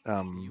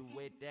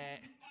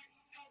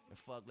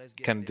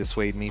kind of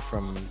dissuade me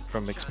from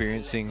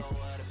experiencing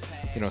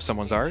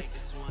someone's art,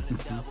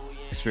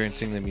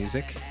 experiencing the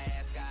music.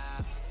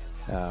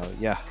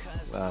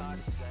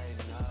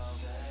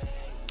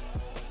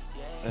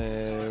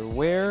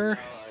 Where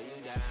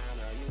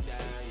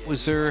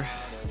was there?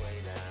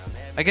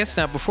 I guess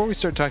now, before we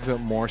start talking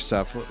about more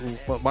stuff,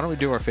 why don't we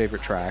do our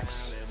favorite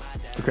tracks?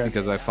 Okay.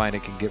 Because I find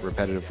it can get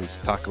repetitive if we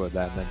talk about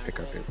that and then pick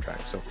our favorite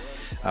tracks. So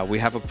we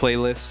have a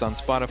playlist on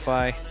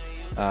Spotify.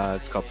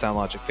 It's called Sound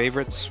Logic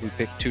Favorites. We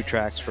pick 2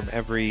 tracks from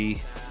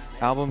every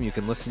album. You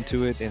can listen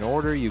to it in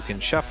order. You can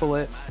shuffle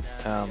it.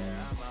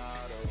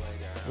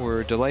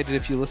 We're delighted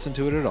if you listen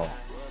to it at all.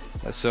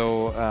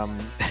 So,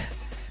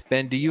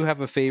 Ben, do you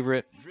have a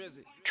favorite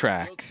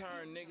track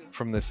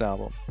from this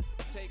album?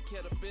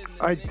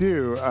 I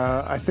do.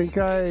 I think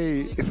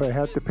if I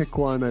had to pick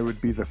one, I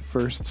would be the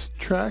first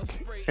track.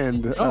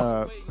 And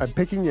I'm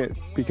picking it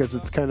because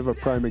it's kind of a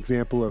prime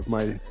example of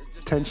my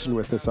tension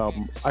with this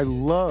album. I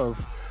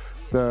love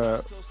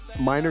the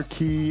minor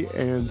key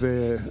and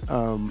the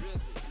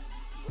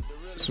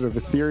sort of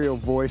ethereal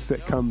voice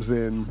that comes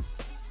in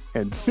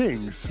and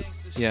sings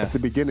at the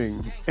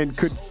beginning, and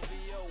could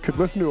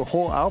listen to a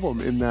whole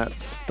album in that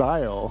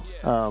style.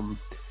 And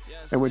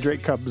when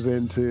Drake comes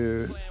in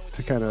to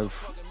kind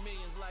of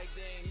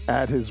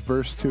add his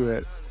verse to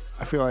it,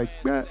 I feel like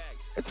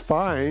it's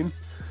fine,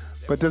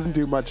 but doesn't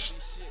do much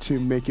to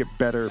make it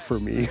better for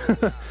me.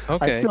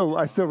 Okay.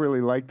 I still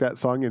really like that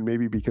song, and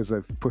maybe because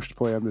I've pushed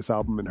play on this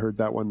album and heard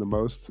that one the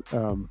most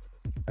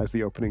as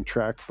the opening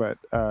track, but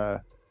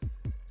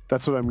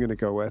that's what I'm going to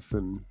go with,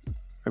 and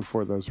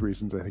for those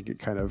reasons, I think it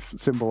kind of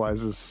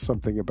symbolizes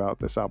something about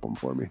this album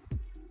for me.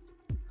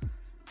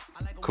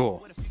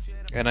 Cool.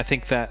 And I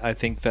think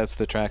that's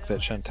the track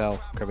that Chantal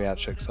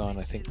Kreviazik's on.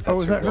 I think.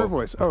 Is that her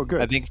voice? Oh, good.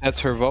 I think that's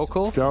her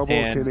vocal. Double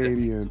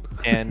Canadian.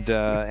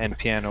 And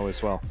piano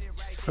as well.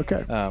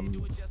 Okay.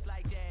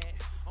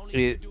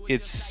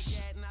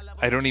 It's.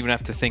 I don't even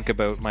have to think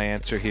about my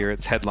answer here.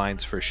 It's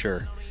Headlines for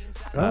sure.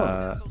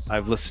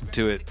 I've listened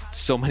to it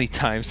so many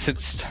times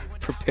since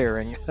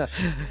preparing.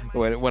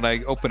 when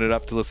I open it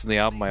up to listen to the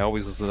album, I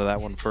always listen to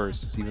that one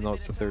first, even though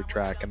it's the third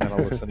track, and then I'll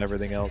listen to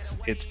everything else.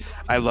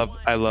 I love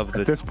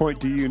At this point,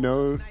 do you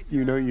know?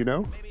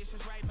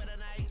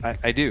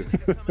 I do.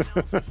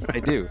 I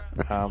do.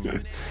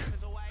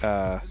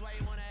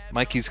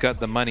 Mikey's got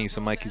the money,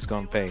 so Mikey's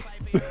gonna pay.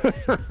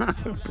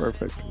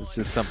 Perfect. It's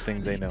just something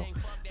they know.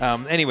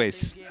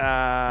 Anyways,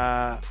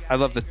 I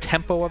love the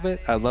tempo of it.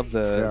 I love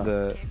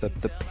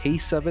the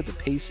pace of it, the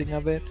pacing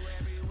of it,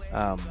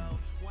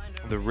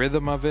 the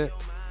rhythm of it.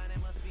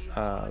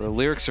 The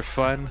lyrics are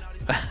fun,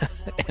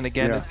 and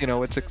again,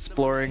 it's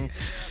exploring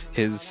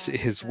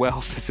his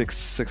wealth, his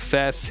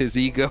success, his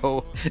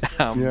ego,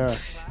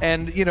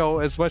 and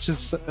as much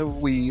as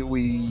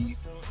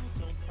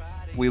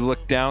we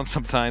look down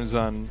sometimes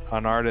on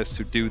artists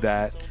who do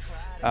that,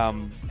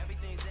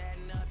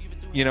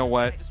 you know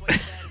what?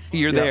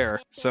 You're there,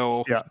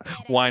 so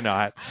why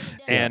not?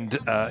 And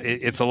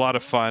it's a lot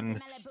of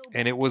fun,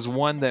 and it was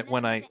one that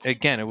when I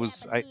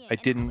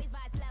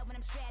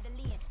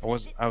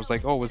was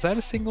like, oh, was that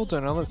a single? Do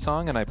I know that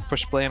song? And I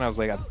pushed play, and I was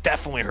like, I've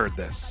definitely heard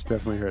this.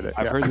 Definitely heard it.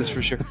 I've heard this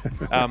for sure.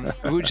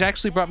 Which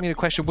actually brought me to a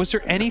question: was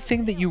there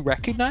anything that you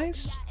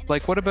recognized?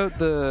 Like, what about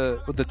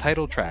the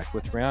title track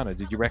with Rihanna?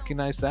 Did you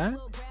recognize that?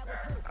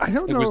 I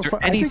don't know. Was there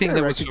anything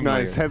that was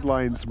familiar?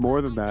 Headlines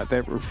more than that.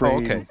 That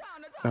refrain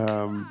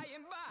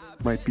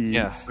might be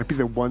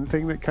the one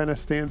thing that kind of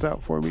stands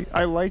out for me.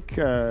 I like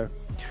that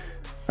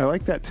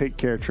Take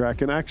Care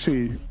track, and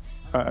actually.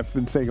 I've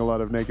been saying a lot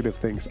of negative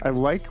things. I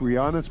like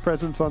Rihanna's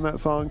presence on that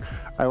song.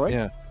 I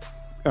like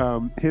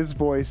his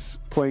voice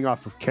playing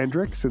off of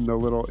Kendrick's in the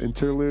little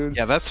interlude.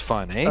 Yeah, that's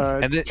fun, eh?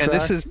 And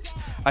this is,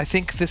 I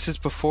think this is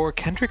before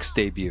Kendrick's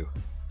debut.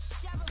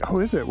 Oh,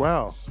 is it?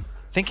 Wow. I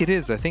think it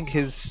is. I think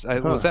his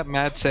was that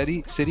Mad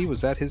City?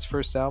 Was that his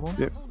first album?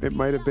 It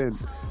might have been.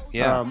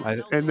 Yeah.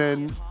 And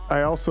then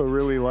I also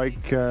really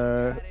like Nicki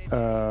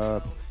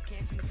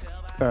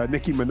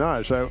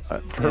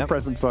Minaj. Her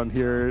presence on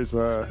here is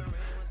kind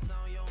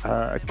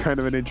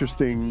of an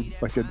interesting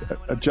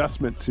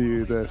adjustment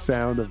to the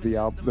sound of the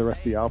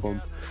rest of the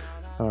album.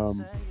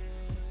 Some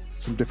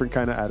different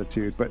kind of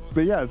attitude, but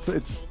yeah,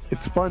 it's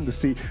fun to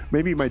see.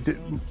 Maybe my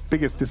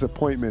biggest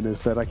disappointment is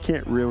that I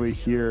can't really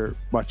hear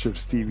much of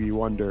Stevie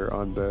Wonder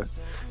on the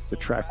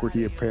track where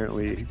he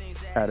apparently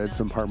added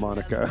some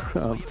harmonica.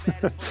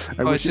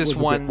 I wish it's just it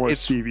was a bit more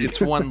it's Stevie.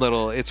 it's one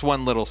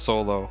little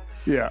solo.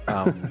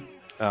 Yeah.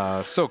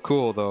 So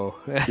cool though.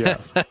 Yeah.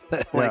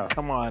 Like,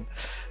 come on.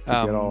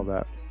 To get all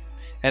that.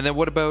 And then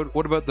what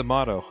about the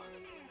motto?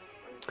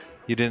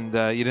 You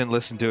didn't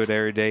listen to it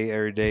every day?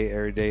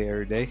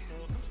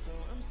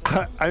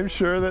 I'm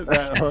sure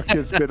that hook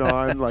has been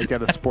on like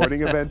at a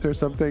sporting event or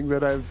something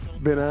that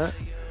I've been at,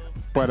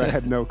 but I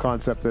had no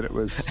concept that it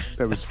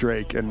was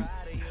Drake, and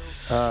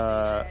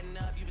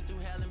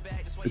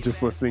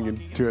just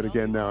listening to it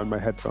again now in my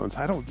headphones,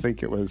 I don't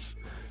think it was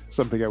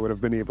something I would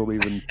have been able to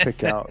even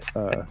pick out.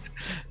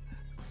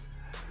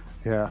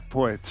 Yeah,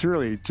 boy, it's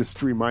really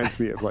just reminds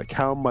me of like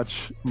how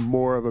much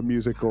more of a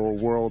musical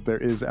world there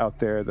is out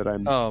there that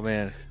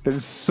that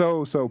is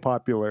so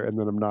popular, and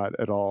that I'm not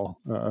at all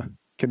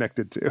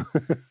connected to.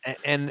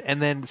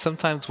 and then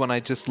sometimes when I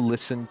just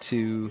listen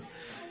to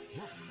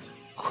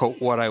quote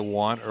what I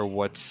want or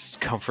what's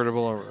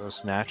comfortable or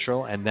what's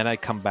natural, and then I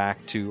come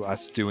back to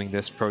us doing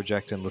this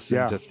project and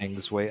listening to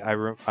things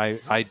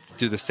I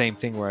do the same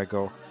thing where I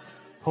go,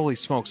 holy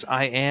smokes,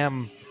 I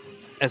am,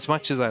 as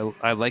much as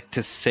I like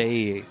to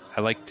say,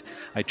 I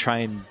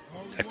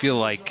feel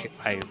like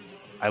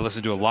I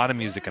listen to a lot of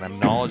music and I'm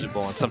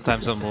knowledgeable, and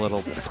sometimes I'm a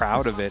little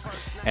proud of it,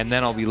 and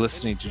then I'll be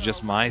listening to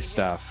just my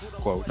stuff,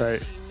 quote,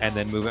 right, and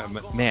then move it.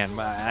 Man,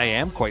 I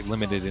am quite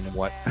limited in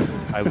what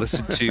I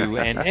listen to,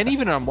 and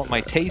even on what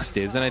my taste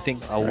is, and I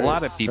think a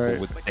lot of people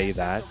would say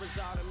that.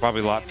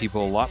 Probably a lot of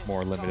people a lot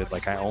more limited.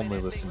 Like, I only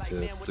listen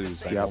to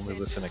blues, I only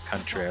listen to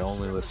country, I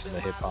only listen to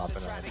hip hop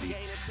and R&B,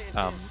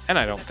 and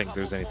I don't think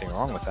there's anything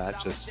wrong with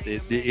that. Just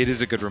it is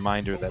a good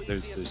reminder that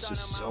there's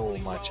just so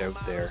much out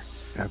there.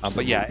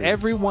 But yeah,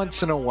 every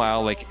once in a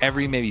while, like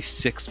every maybe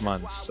 6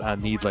 months, I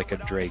need like a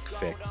Drake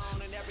fix,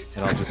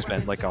 and I'll just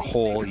spend like a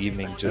whole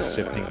evening just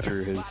sifting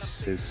through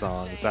his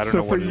songs. I don't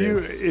know what it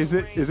is. So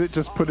for you, is it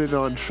just put it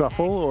on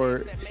shuffle,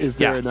 or is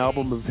there an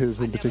album of his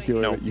in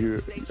particular that you?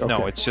 Okay.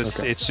 No, it's just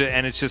it's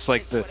just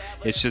like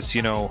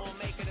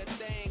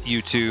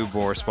YouTube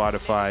or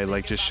Spotify,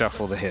 like just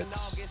shuffle the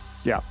hits.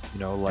 Yeah.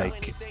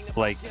 Like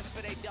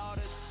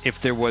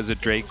if there was a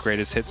Drake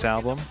greatest hits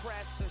album,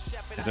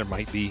 and there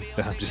might be,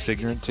 that I'm just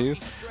ignorant to,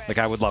 like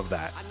I would love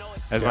that.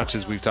 As much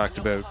as we've talked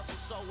about,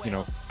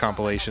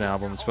 compilation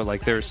albums, but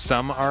like there's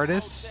some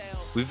artists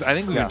I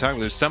think we've been talking,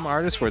 there's some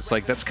artists where it's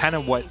like that's kind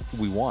of what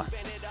we want.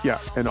 Yeah,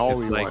 and all it's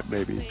we like, want,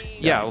 maybe.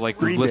 Yeah, like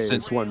Green Day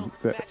is one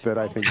that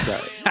I think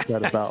that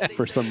about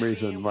for some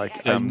reason.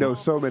 Like I know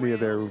so many of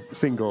their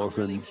singles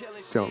and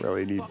don't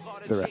really need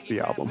the rest of the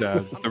album.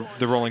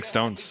 The Rolling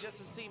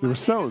Stones. The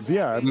Stones,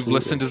 yeah. Absolutely. We've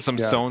listened to some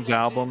Stones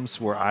albums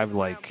where I've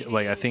like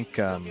I think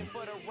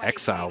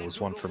Exile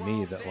was one for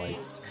me that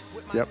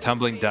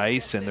Tumbling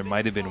Dice, and there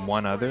might have been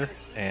one other,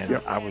 and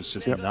I was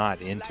just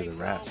not into the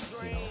rest,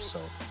 So,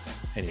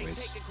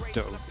 anyways,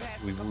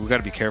 we've got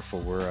to be careful.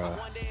 We're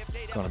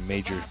going on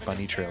major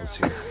bunny trails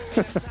here,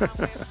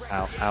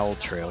 owl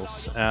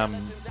trails.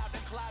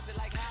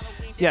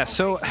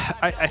 So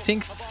I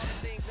think,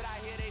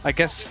 I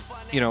guess,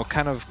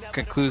 kind of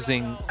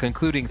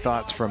concluding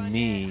thoughts from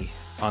me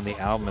on the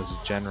album as a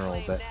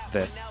general,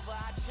 that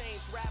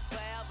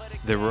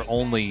there were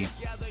only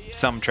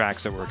some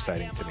tracks that were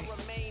exciting to me.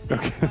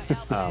 Okay.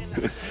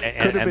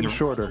 Could have been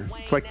shorter.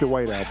 It's like the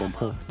White Album,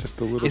 huh? Just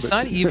a little bit. It's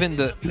not even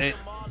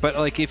but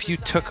like if you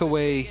took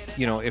away,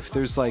 if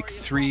there's like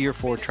 3 or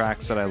 4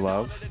 tracks that I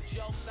love,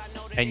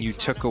 and you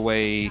took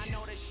away,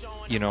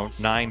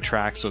 9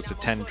 tracks, so it's a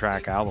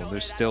 10-track album,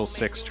 there's still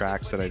 6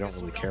 tracks that I don't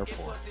really care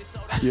for.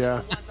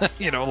 Yeah.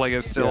 Like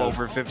it's still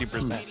over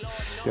 50%.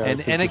 Yeah,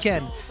 and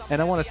again,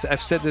 and I want to,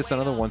 I've said this on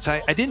other ones,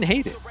 I didn't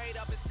hate it.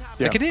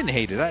 Yeah. Like I didn't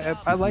hate it.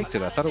 I liked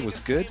it. I thought it was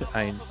good.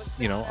 I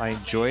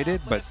enjoyed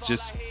it, but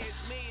just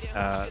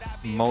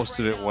most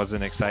of it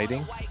wasn't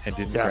exciting and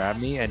didn't grab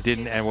me, and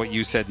what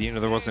you said,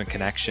 there wasn't a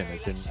connection. I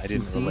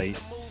didn't relate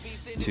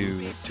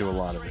to a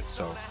lot of it.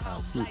 So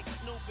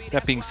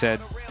that being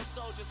said,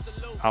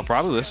 I'll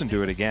probably listen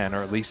to it again,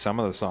 or at least some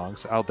of the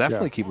songs. I'll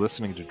definitely keep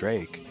listening to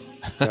Drake.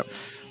 Yep.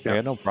 I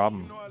got no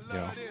problem.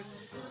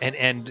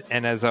 And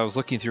as I was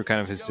looking through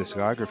kind of his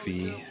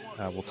discography,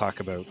 we'll talk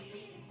about,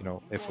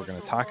 if we're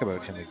going to talk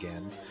about him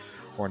again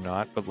or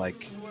not, but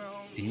like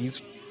he's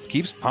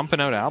keeps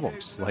pumping out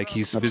albums. Like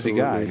he's a busy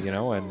guy,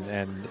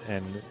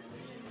 and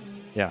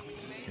yeah.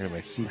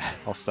 Anyways,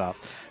 I'll stop.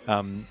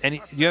 Do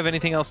you have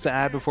anything else to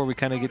add before we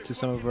kind of get to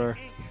some of our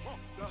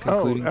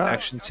concluding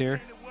sections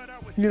here?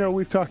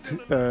 We've talked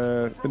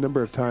a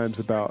number of times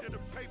about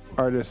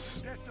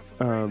artists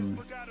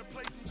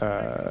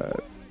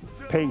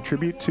paying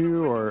tribute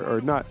to, or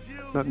not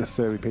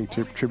necessarily paying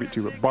tribute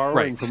to, but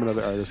borrowing from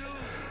another artist.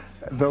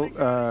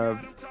 Though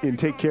in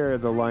Take Care,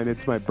 the line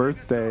 "It's my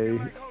birthday,"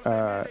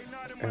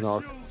 and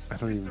I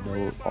don't even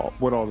know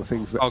what all the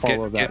things that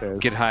follow that is.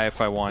 Get high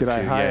if I want to.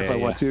 Get high if I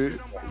want to.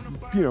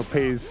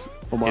 Pays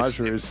homage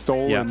or is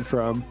stolen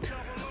from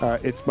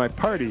 "It's My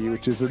Party,"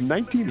 which is a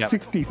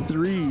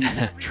 1963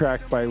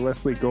 track by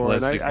Leslie Gore.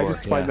 And I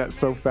just find that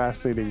so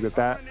fascinating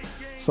that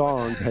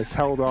song has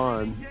held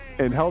on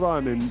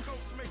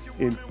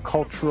in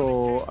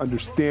cultural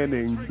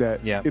understanding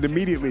that it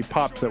immediately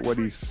pops at what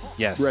he's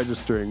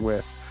registering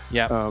with.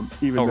 Yeah.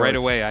 Even right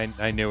away,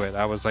 I knew it.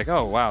 I was like,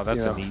 oh, wow,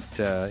 that's a neat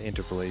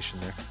interpolation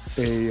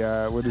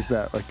there. What is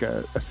that? Like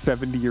a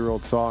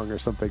 70-year-old song or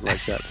something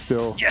like that.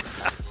 Still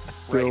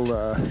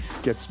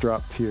gets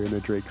dropped here in a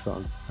Drake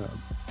song.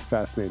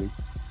 Fascinating.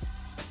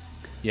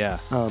 Yeah.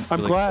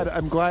 I'm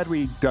glad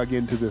we dug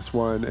into this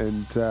one,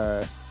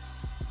 and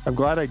I'm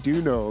glad I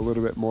do know a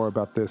little bit more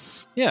about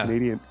this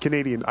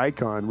Canadian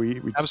icon. We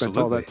spent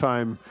all that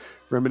time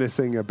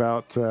reminiscing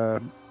about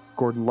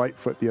Gordon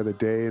Lightfoot the other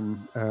day,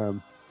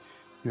 and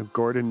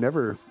Gordon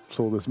never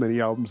sold as many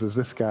albums as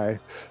this guy.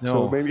 No.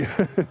 So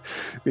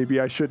maybe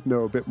I should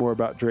know a bit more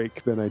about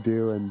Drake than I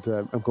do, and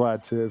I'm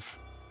glad to have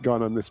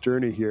gone on this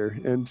journey here.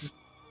 And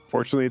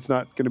fortunately, it's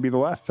not going to be the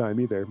last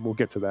time either. We'll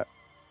get to that.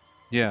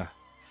 Yeah.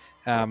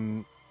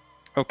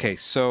 Okay,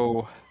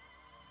 so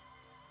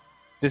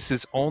this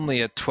is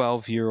only a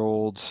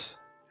 12-year-old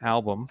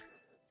album.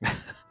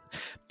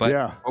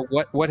 But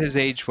what has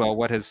aged well,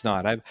 what has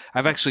not? I've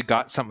actually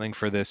got something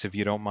for this, if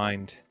you don't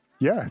mind.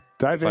 Yeah,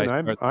 dive in.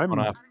 I'm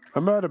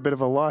at a bit of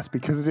a loss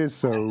because it is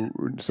so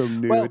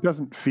new. Well, it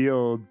doesn't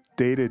feel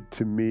dated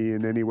to me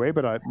in any way,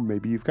 but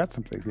maybe you've got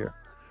something here.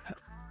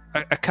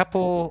 A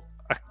couple.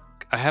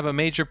 I have a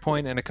major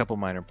point and a couple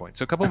minor points.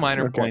 So a couple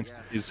minor points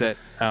is that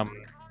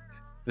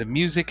the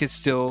music is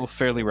still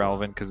fairly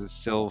relevant because it's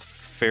still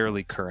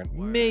fairly current.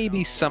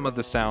 Maybe some of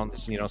the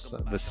sounds,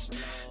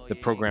 the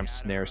program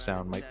snare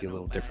sound might be a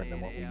little different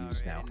than what we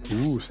use now.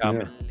 Ooh,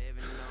 snare.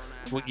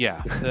 Well,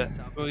 yeah,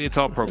 it's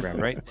all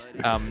programmed, right?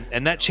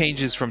 And that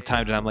changes from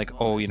time to time. Like,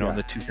 in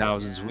the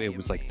 2000s, it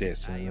was like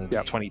this. And in the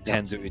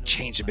 2010s, it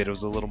changed a bit. It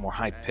was a little more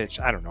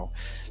high-pitched. I don't know.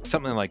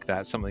 Something like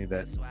that. Something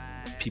that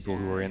people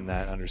who are in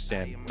that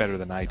understand better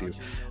than I do.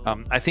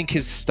 I think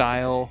his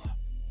style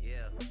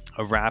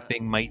of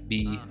rapping might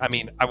be...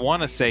 I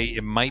want to say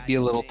it might be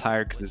a little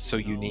tired because it's so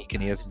unique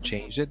and he hasn't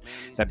changed it.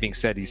 That being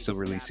said, he's still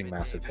releasing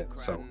massive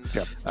hits. So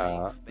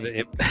I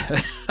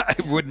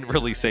wouldn't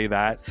really say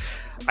that.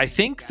 I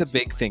think the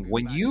big thing,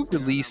 when you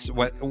release,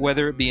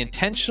 whether it be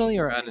intentionally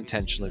or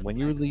unintentionally, when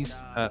you release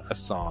a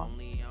song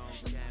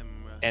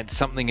and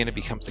something in it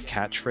becomes a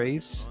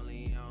catchphrase,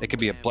 it can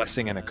be a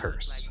blessing and a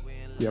curse.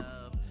 Yep.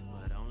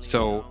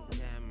 So,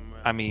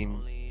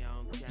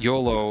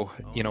 YOLO,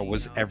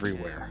 was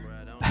everywhere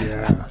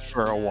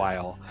for a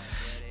while.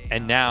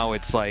 And now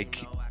it's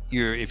like,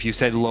 if you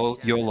said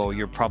YOLO,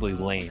 you're probably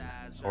lame.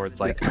 Or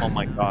it's like, oh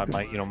my God,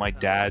 my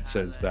dad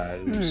says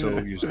that.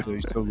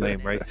 You're so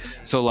lame, right?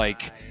 So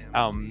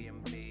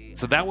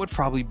so that would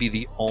probably be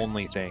the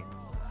only thing,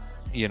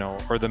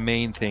 or the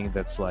main thing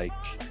that's like,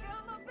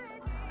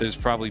 there's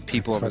probably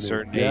people of a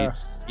certain age,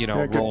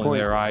 rolling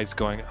their eyes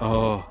going,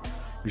 oh,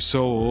 you're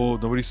so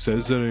old, nobody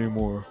says that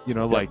anymore.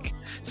 Like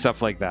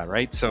stuff like that,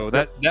 right? So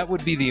that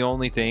would be the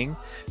only thing.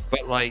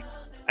 But I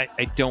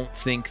don't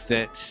think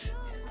that,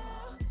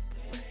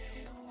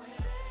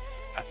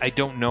 I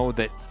don't know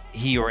that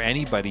he or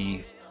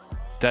anybody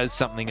does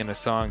something in a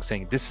song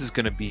saying this is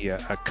going to be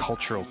a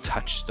cultural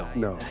touchstone.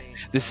 No,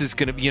 this is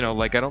going to be,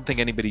 I don't think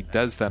anybody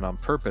does that on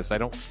purpose. I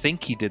don't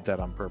think he did that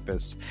on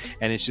purpose,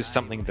 and it's just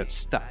something that's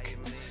stuck.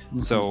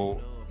 Mm-hmm.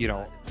 So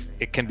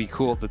it can be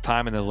cool at the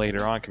time, and then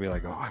later on can be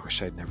like, oh, I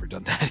wish I'd never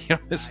done that.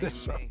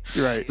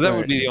 Right. So that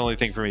would be the only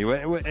thing for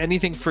me.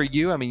 Anything for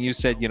you? You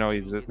said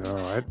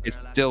it's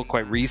still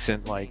quite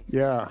recent.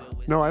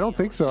 No, I don't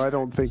think so. I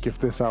don't think if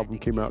this album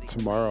came out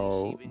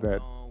tomorrow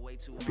that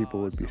people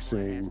would be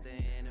saying,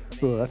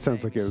 "Oh, that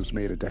sounds like it was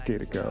made a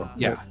decade ago."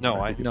 Yeah,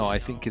 I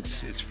think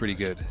it's pretty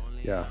good.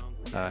 Yeah,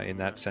 in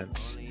that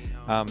sense.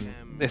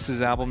 This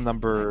is album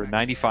number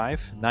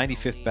 95,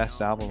 95th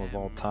best album of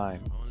all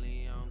time.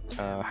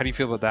 How do you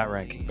feel about that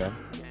ranking, Ben?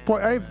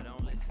 Boy,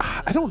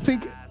 I don't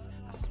think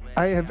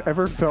I have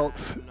ever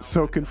felt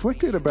so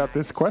conflicted about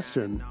this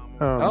question.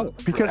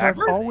 Because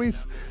forever? I've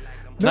always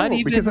not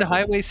even the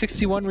Highway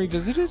 61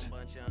 Revisited.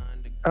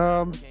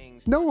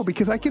 No,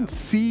 because I can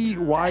see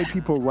why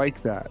people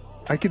like that.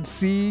 I can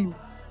see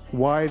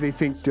why they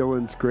think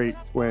Dylan's great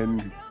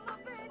when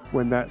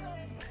that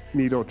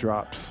needle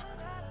drops.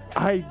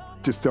 I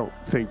just don't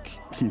think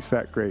he's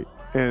that great.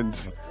 And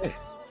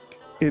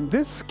in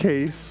this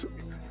case,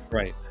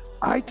 right,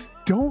 I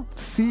don't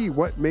see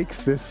what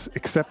makes this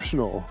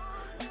exceptional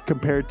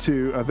compared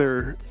to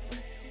other.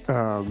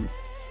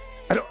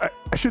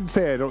 I shouldn't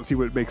say I don't see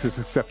what makes this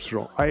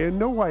exceptional. I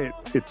know why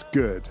it's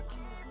good.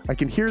 I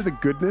can hear the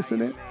goodness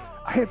in it.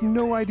 I have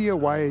no idea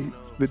why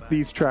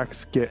these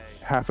tracks get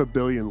 500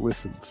 million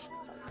listens.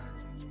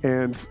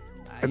 And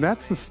And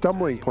that's the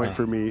stumbling point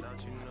for me.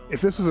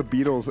 If this was a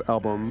Beatles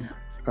album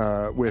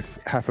with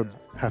half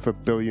a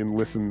billion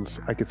listens,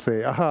 I could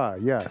say, aha,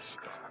 yes,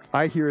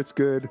 I hear it's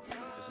good.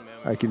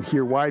 I can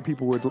hear why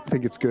people would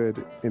think it's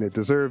good, and it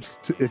deserves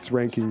its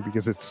ranking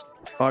because it's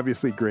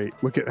obviously great.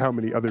 Look at how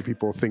many other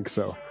people think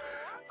so.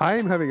 I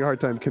am having a hard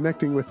time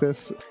connecting with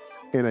this,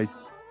 and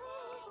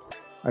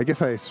I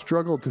guess I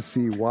struggle to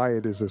see why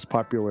it is as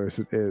popular as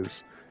it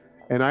is.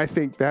 And I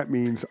think that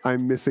means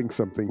I'm missing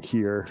something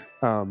here.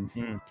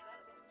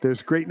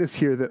 There's greatness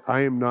here that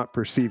I am not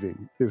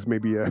perceiving, is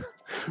maybe a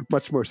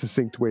much more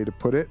succinct way to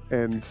put it.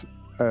 And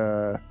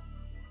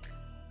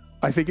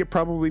I think it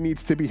probably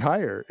needs to be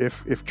higher.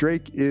 If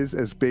Drake is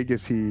as big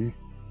as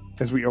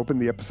we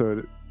opened the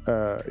episode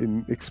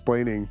in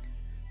explaining,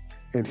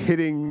 and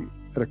hitting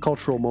at a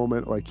cultural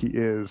moment like he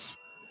is,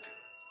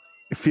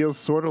 it feels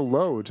sort of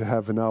low to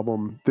have an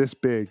album this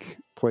big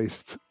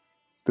placed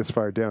this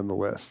far down the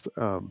list.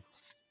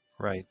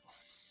 Right.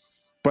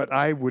 But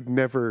I would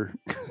never,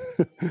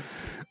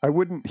 I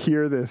wouldn't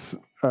hear this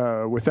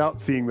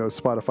without seeing those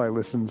Spotify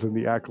listens and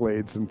the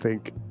accolades and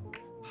think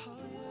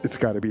it's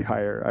got to be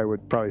higher. I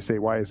would probably say,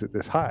 why is it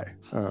this high?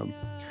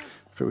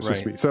 If it was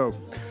just me. So,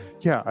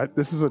 yeah,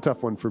 this is a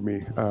tough one for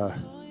me.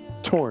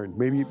 Torn.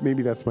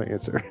 Maybe that's my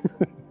answer.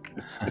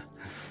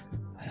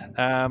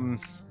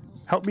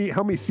 Help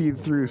me see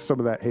through some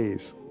of that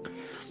haze.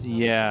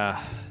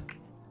 Yeah.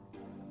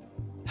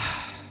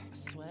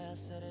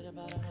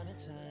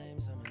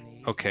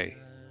 Okay.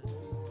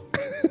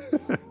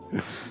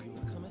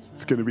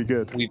 It's going to be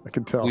good. I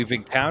can tell. We've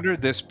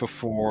encountered this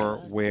before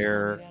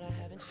where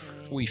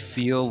we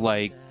feel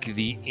like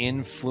the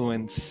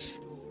influence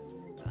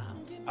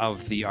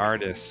of the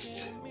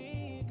artist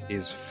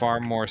is far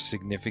more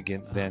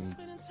significant than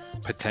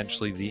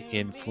potentially the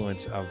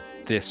influence of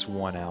this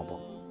one album.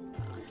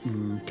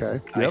 Okay.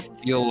 Yep.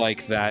 I feel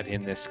like that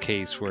in this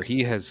case where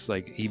he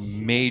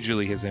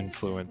majorly has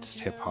influenced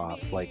hip hop.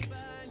 Like,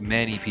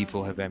 many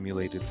people have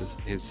emulated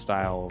his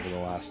style over the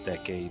last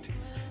decade.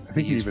 I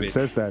think he even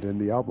says that in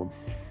the album.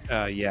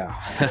 Yeah.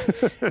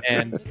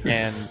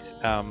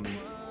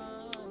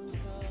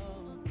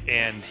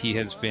 and he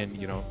has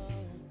been,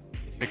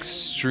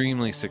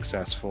 extremely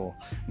successful,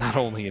 not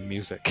only in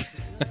music,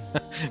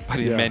 but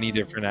in many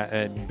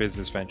different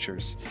business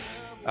ventures.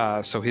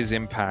 So his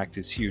impact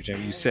is huge.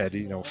 And you said,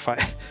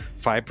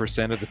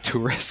 5% of the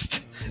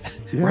tourist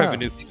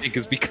revenue, I think,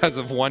 is because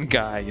of one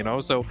guy.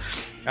 So,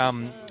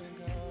 I'm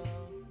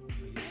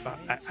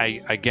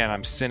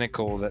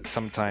cynical that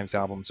sometimes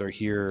albums are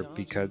here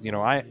because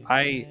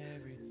I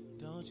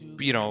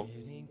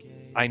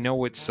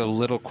know it's a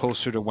little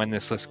closer to when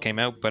this list came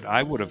out, but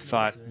I would have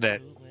thought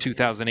that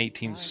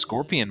 2018's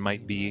Scorpion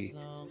might be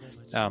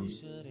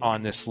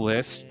on this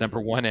list,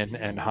 number one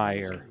and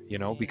higher,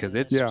 because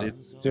it's a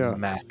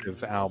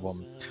massive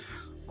album,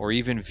 or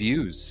even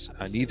Views,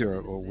 neither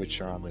of which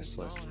are on this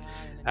list.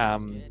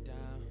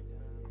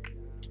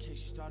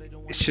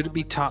 Should it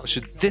be top?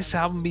 Should this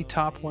album be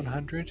top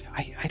 100?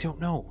 I don't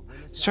know.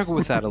 Struggle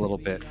with that a little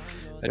bit.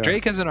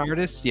 Drake as an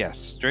artist,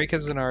 yes. Drake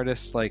as an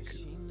artist,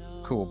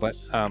 cool. But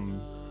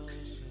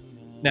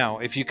now,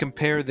 if you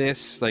compare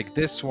this,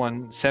 this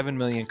one, 7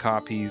 million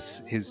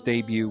copies. His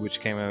debut, which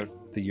came out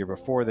the year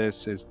before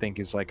this, is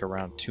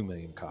around 2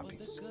 million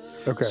copies.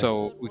 Okay.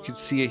 So we could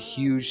see a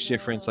huge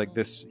difference. Like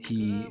this,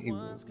 he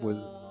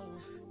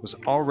was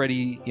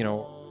already,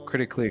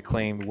 critically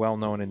acclaimed, well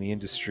known in the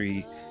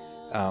industry.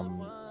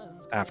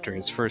 After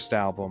his first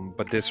album,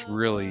 but this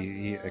really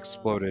he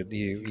exploded.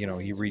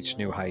 He reached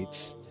new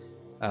heights.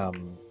 I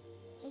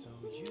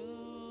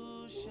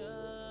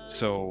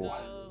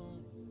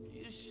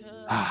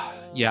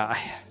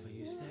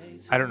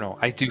don't know.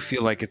 I do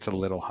feel like it's a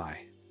little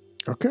high.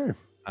 Okay.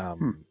 All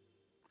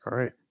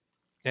right.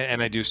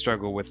 And I do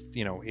struggle with,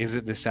 is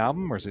it this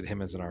album or is it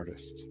him as an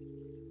artist?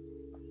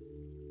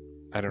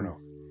 I don't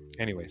know.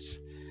 Anyways,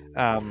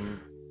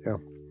 on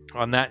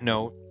that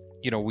note,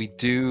 we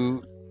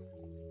do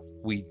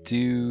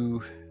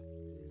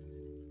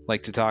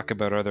like to talk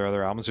about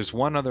other albums. There's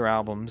one other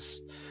album.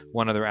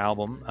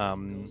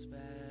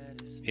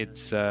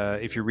 It's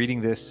if you're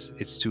reading this,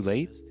 it's too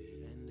late.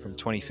 From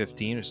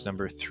 2015, it's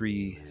number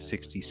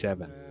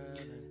 367,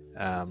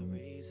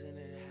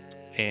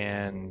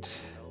 and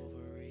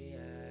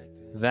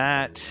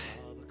that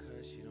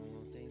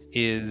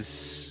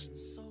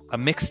is a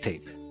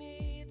mixtape.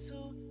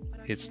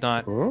 It's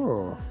not.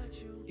 Oh.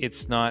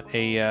 It's not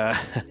a.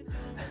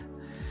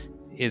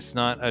 It's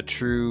not a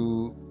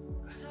true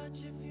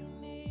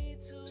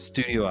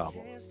studio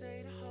album.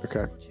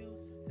 Okay.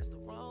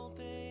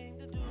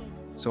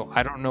 So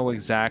I don't know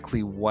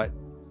exactly what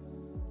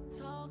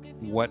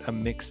a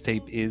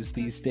mixtape is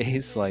these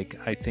days. I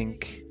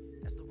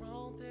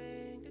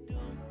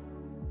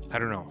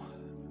don't know.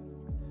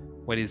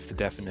 What is the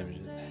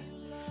definition?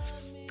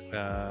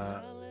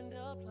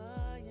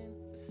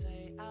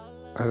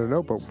 I don't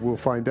know, but we'll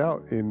find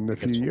out in a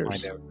few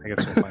years. I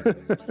guess we'll find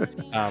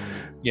out.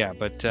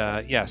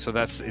 So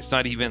it's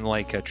not even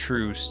like a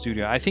true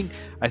studio. I think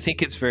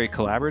it's very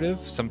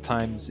collaborative.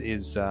 Sometimes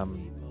is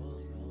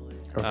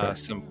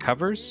some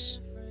covers.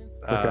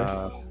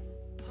 Okay.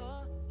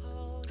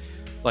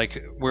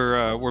 Like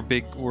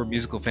we're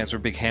musical fans. We're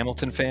big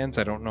Hamilton fans.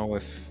 I don't know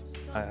if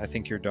I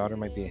think your daughter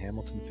might be a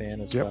Hamilton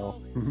fan as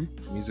well.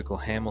 Mm-hmm. The musical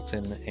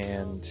Hamilton,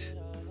 and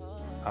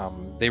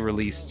they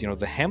released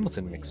the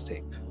Hamilton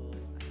mixtape,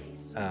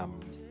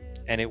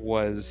 and it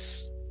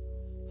was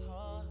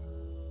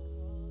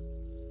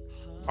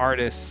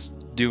artists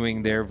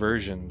doing their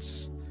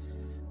versions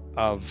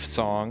of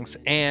songs,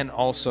 and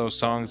also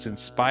songs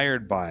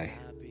inspired by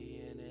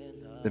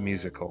the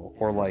musical,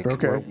 or like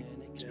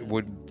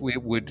would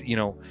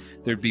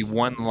there'd be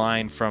one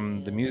line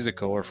from the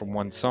musical or from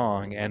one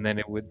song, and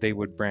then they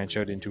would branch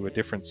out into a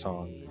different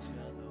song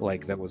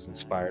like that was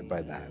inspired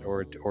by that,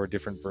 or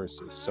different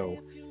verses. So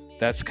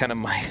that's kind of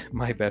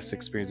my best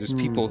experience. There's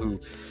people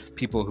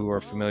who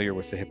are familiar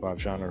with the hip hop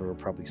genre who are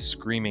probably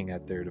screaming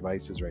at their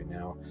devices right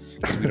now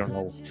because we don't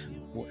know.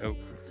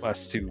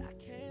 Us two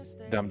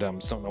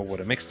dum-dums don't know what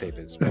a mixtape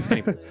is. But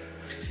anyway,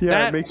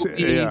 yeah, it makes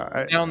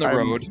it down the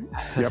road.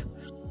 Yep.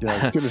 Yeah,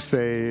 I was gonna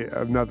say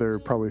another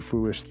probably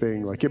foolish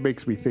thing. Like it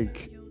makes me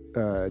think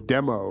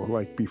demo,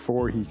 like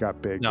before he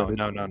got big. No.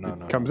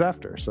 Comes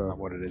after. So not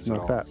what it is. It's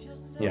not that.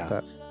 Yeah.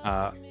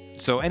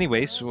 So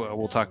anyways,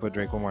 we'll talk about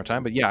Drake one more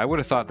time. But yeah, I would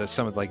have thought that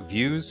some of like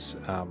Views,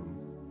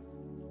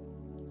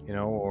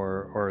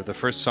 or the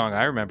first song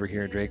I remember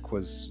hearing Drake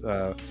was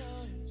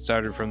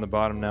Started From the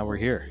Bottom, Now We're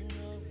Here,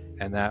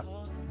 and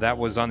that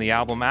was on the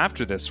album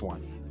after this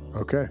one.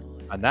 Okay.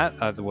 And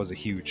that was a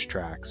huge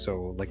track.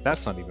 So like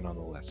that's not even on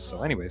the list.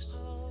 So anyways,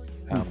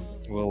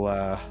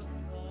 we'll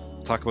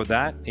talk about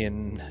that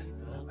in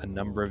a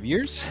number of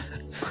years.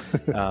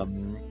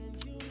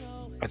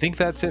 I think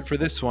that's it for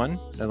this one,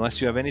 unless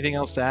you have anything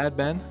else to add,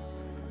 Ben.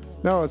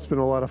 No, it's been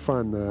a lot of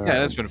fun. Yeah,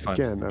 that's been fun.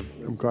 Again,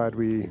 I'm glad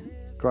we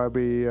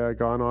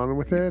gone on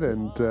with it,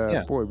 and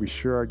boy, we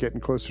sure are getting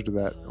closer to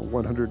that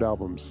 100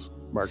 albums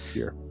mark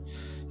here.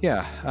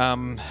 Yeah.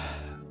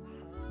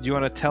 Do you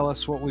want to tell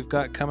us what we've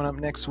got coming up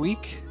next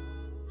week?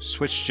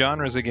 Switch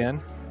genres again.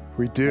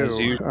 We do. As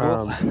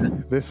usual.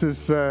 This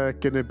is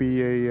going to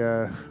be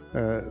a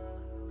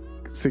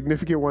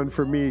significant one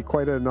for me,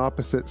 quite an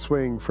opposite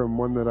swing from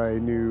one that I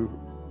knew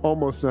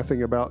almost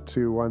nothing about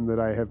to one that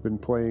I have been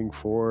playing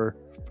for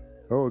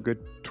a good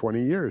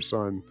 20 years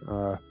on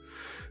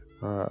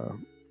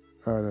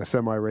a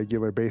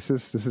semi-regular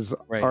basis. This is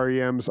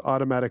REM's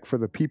Automatic for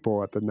the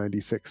People at the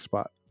 96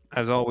 spot.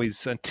 As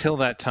always, until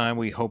that time,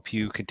 we hope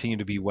you continue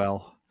to be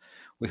well.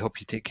 We hope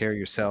you take care of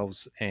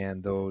yourselves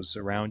and those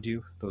around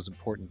you, those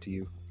important to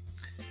you.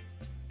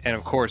 And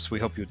of course, we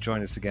hope you'll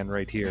join us again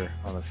right here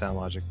on the Sound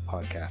Logic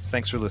podcast.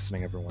 Thanks for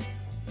listening, everyone.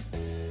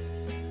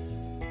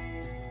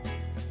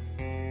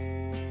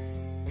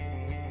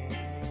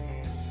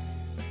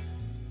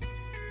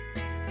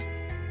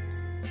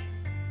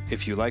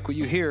 If you like what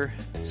you hear,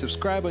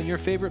 subscribe on your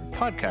favorite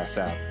podcast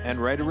app and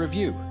write a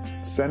review.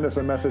 Send us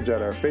a message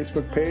at our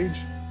Facebook page,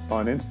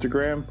 on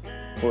Instagram,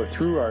 or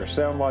through our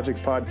Sound Logic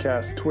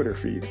Podcast Twitter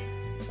feed.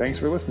 Thanks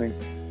for listening.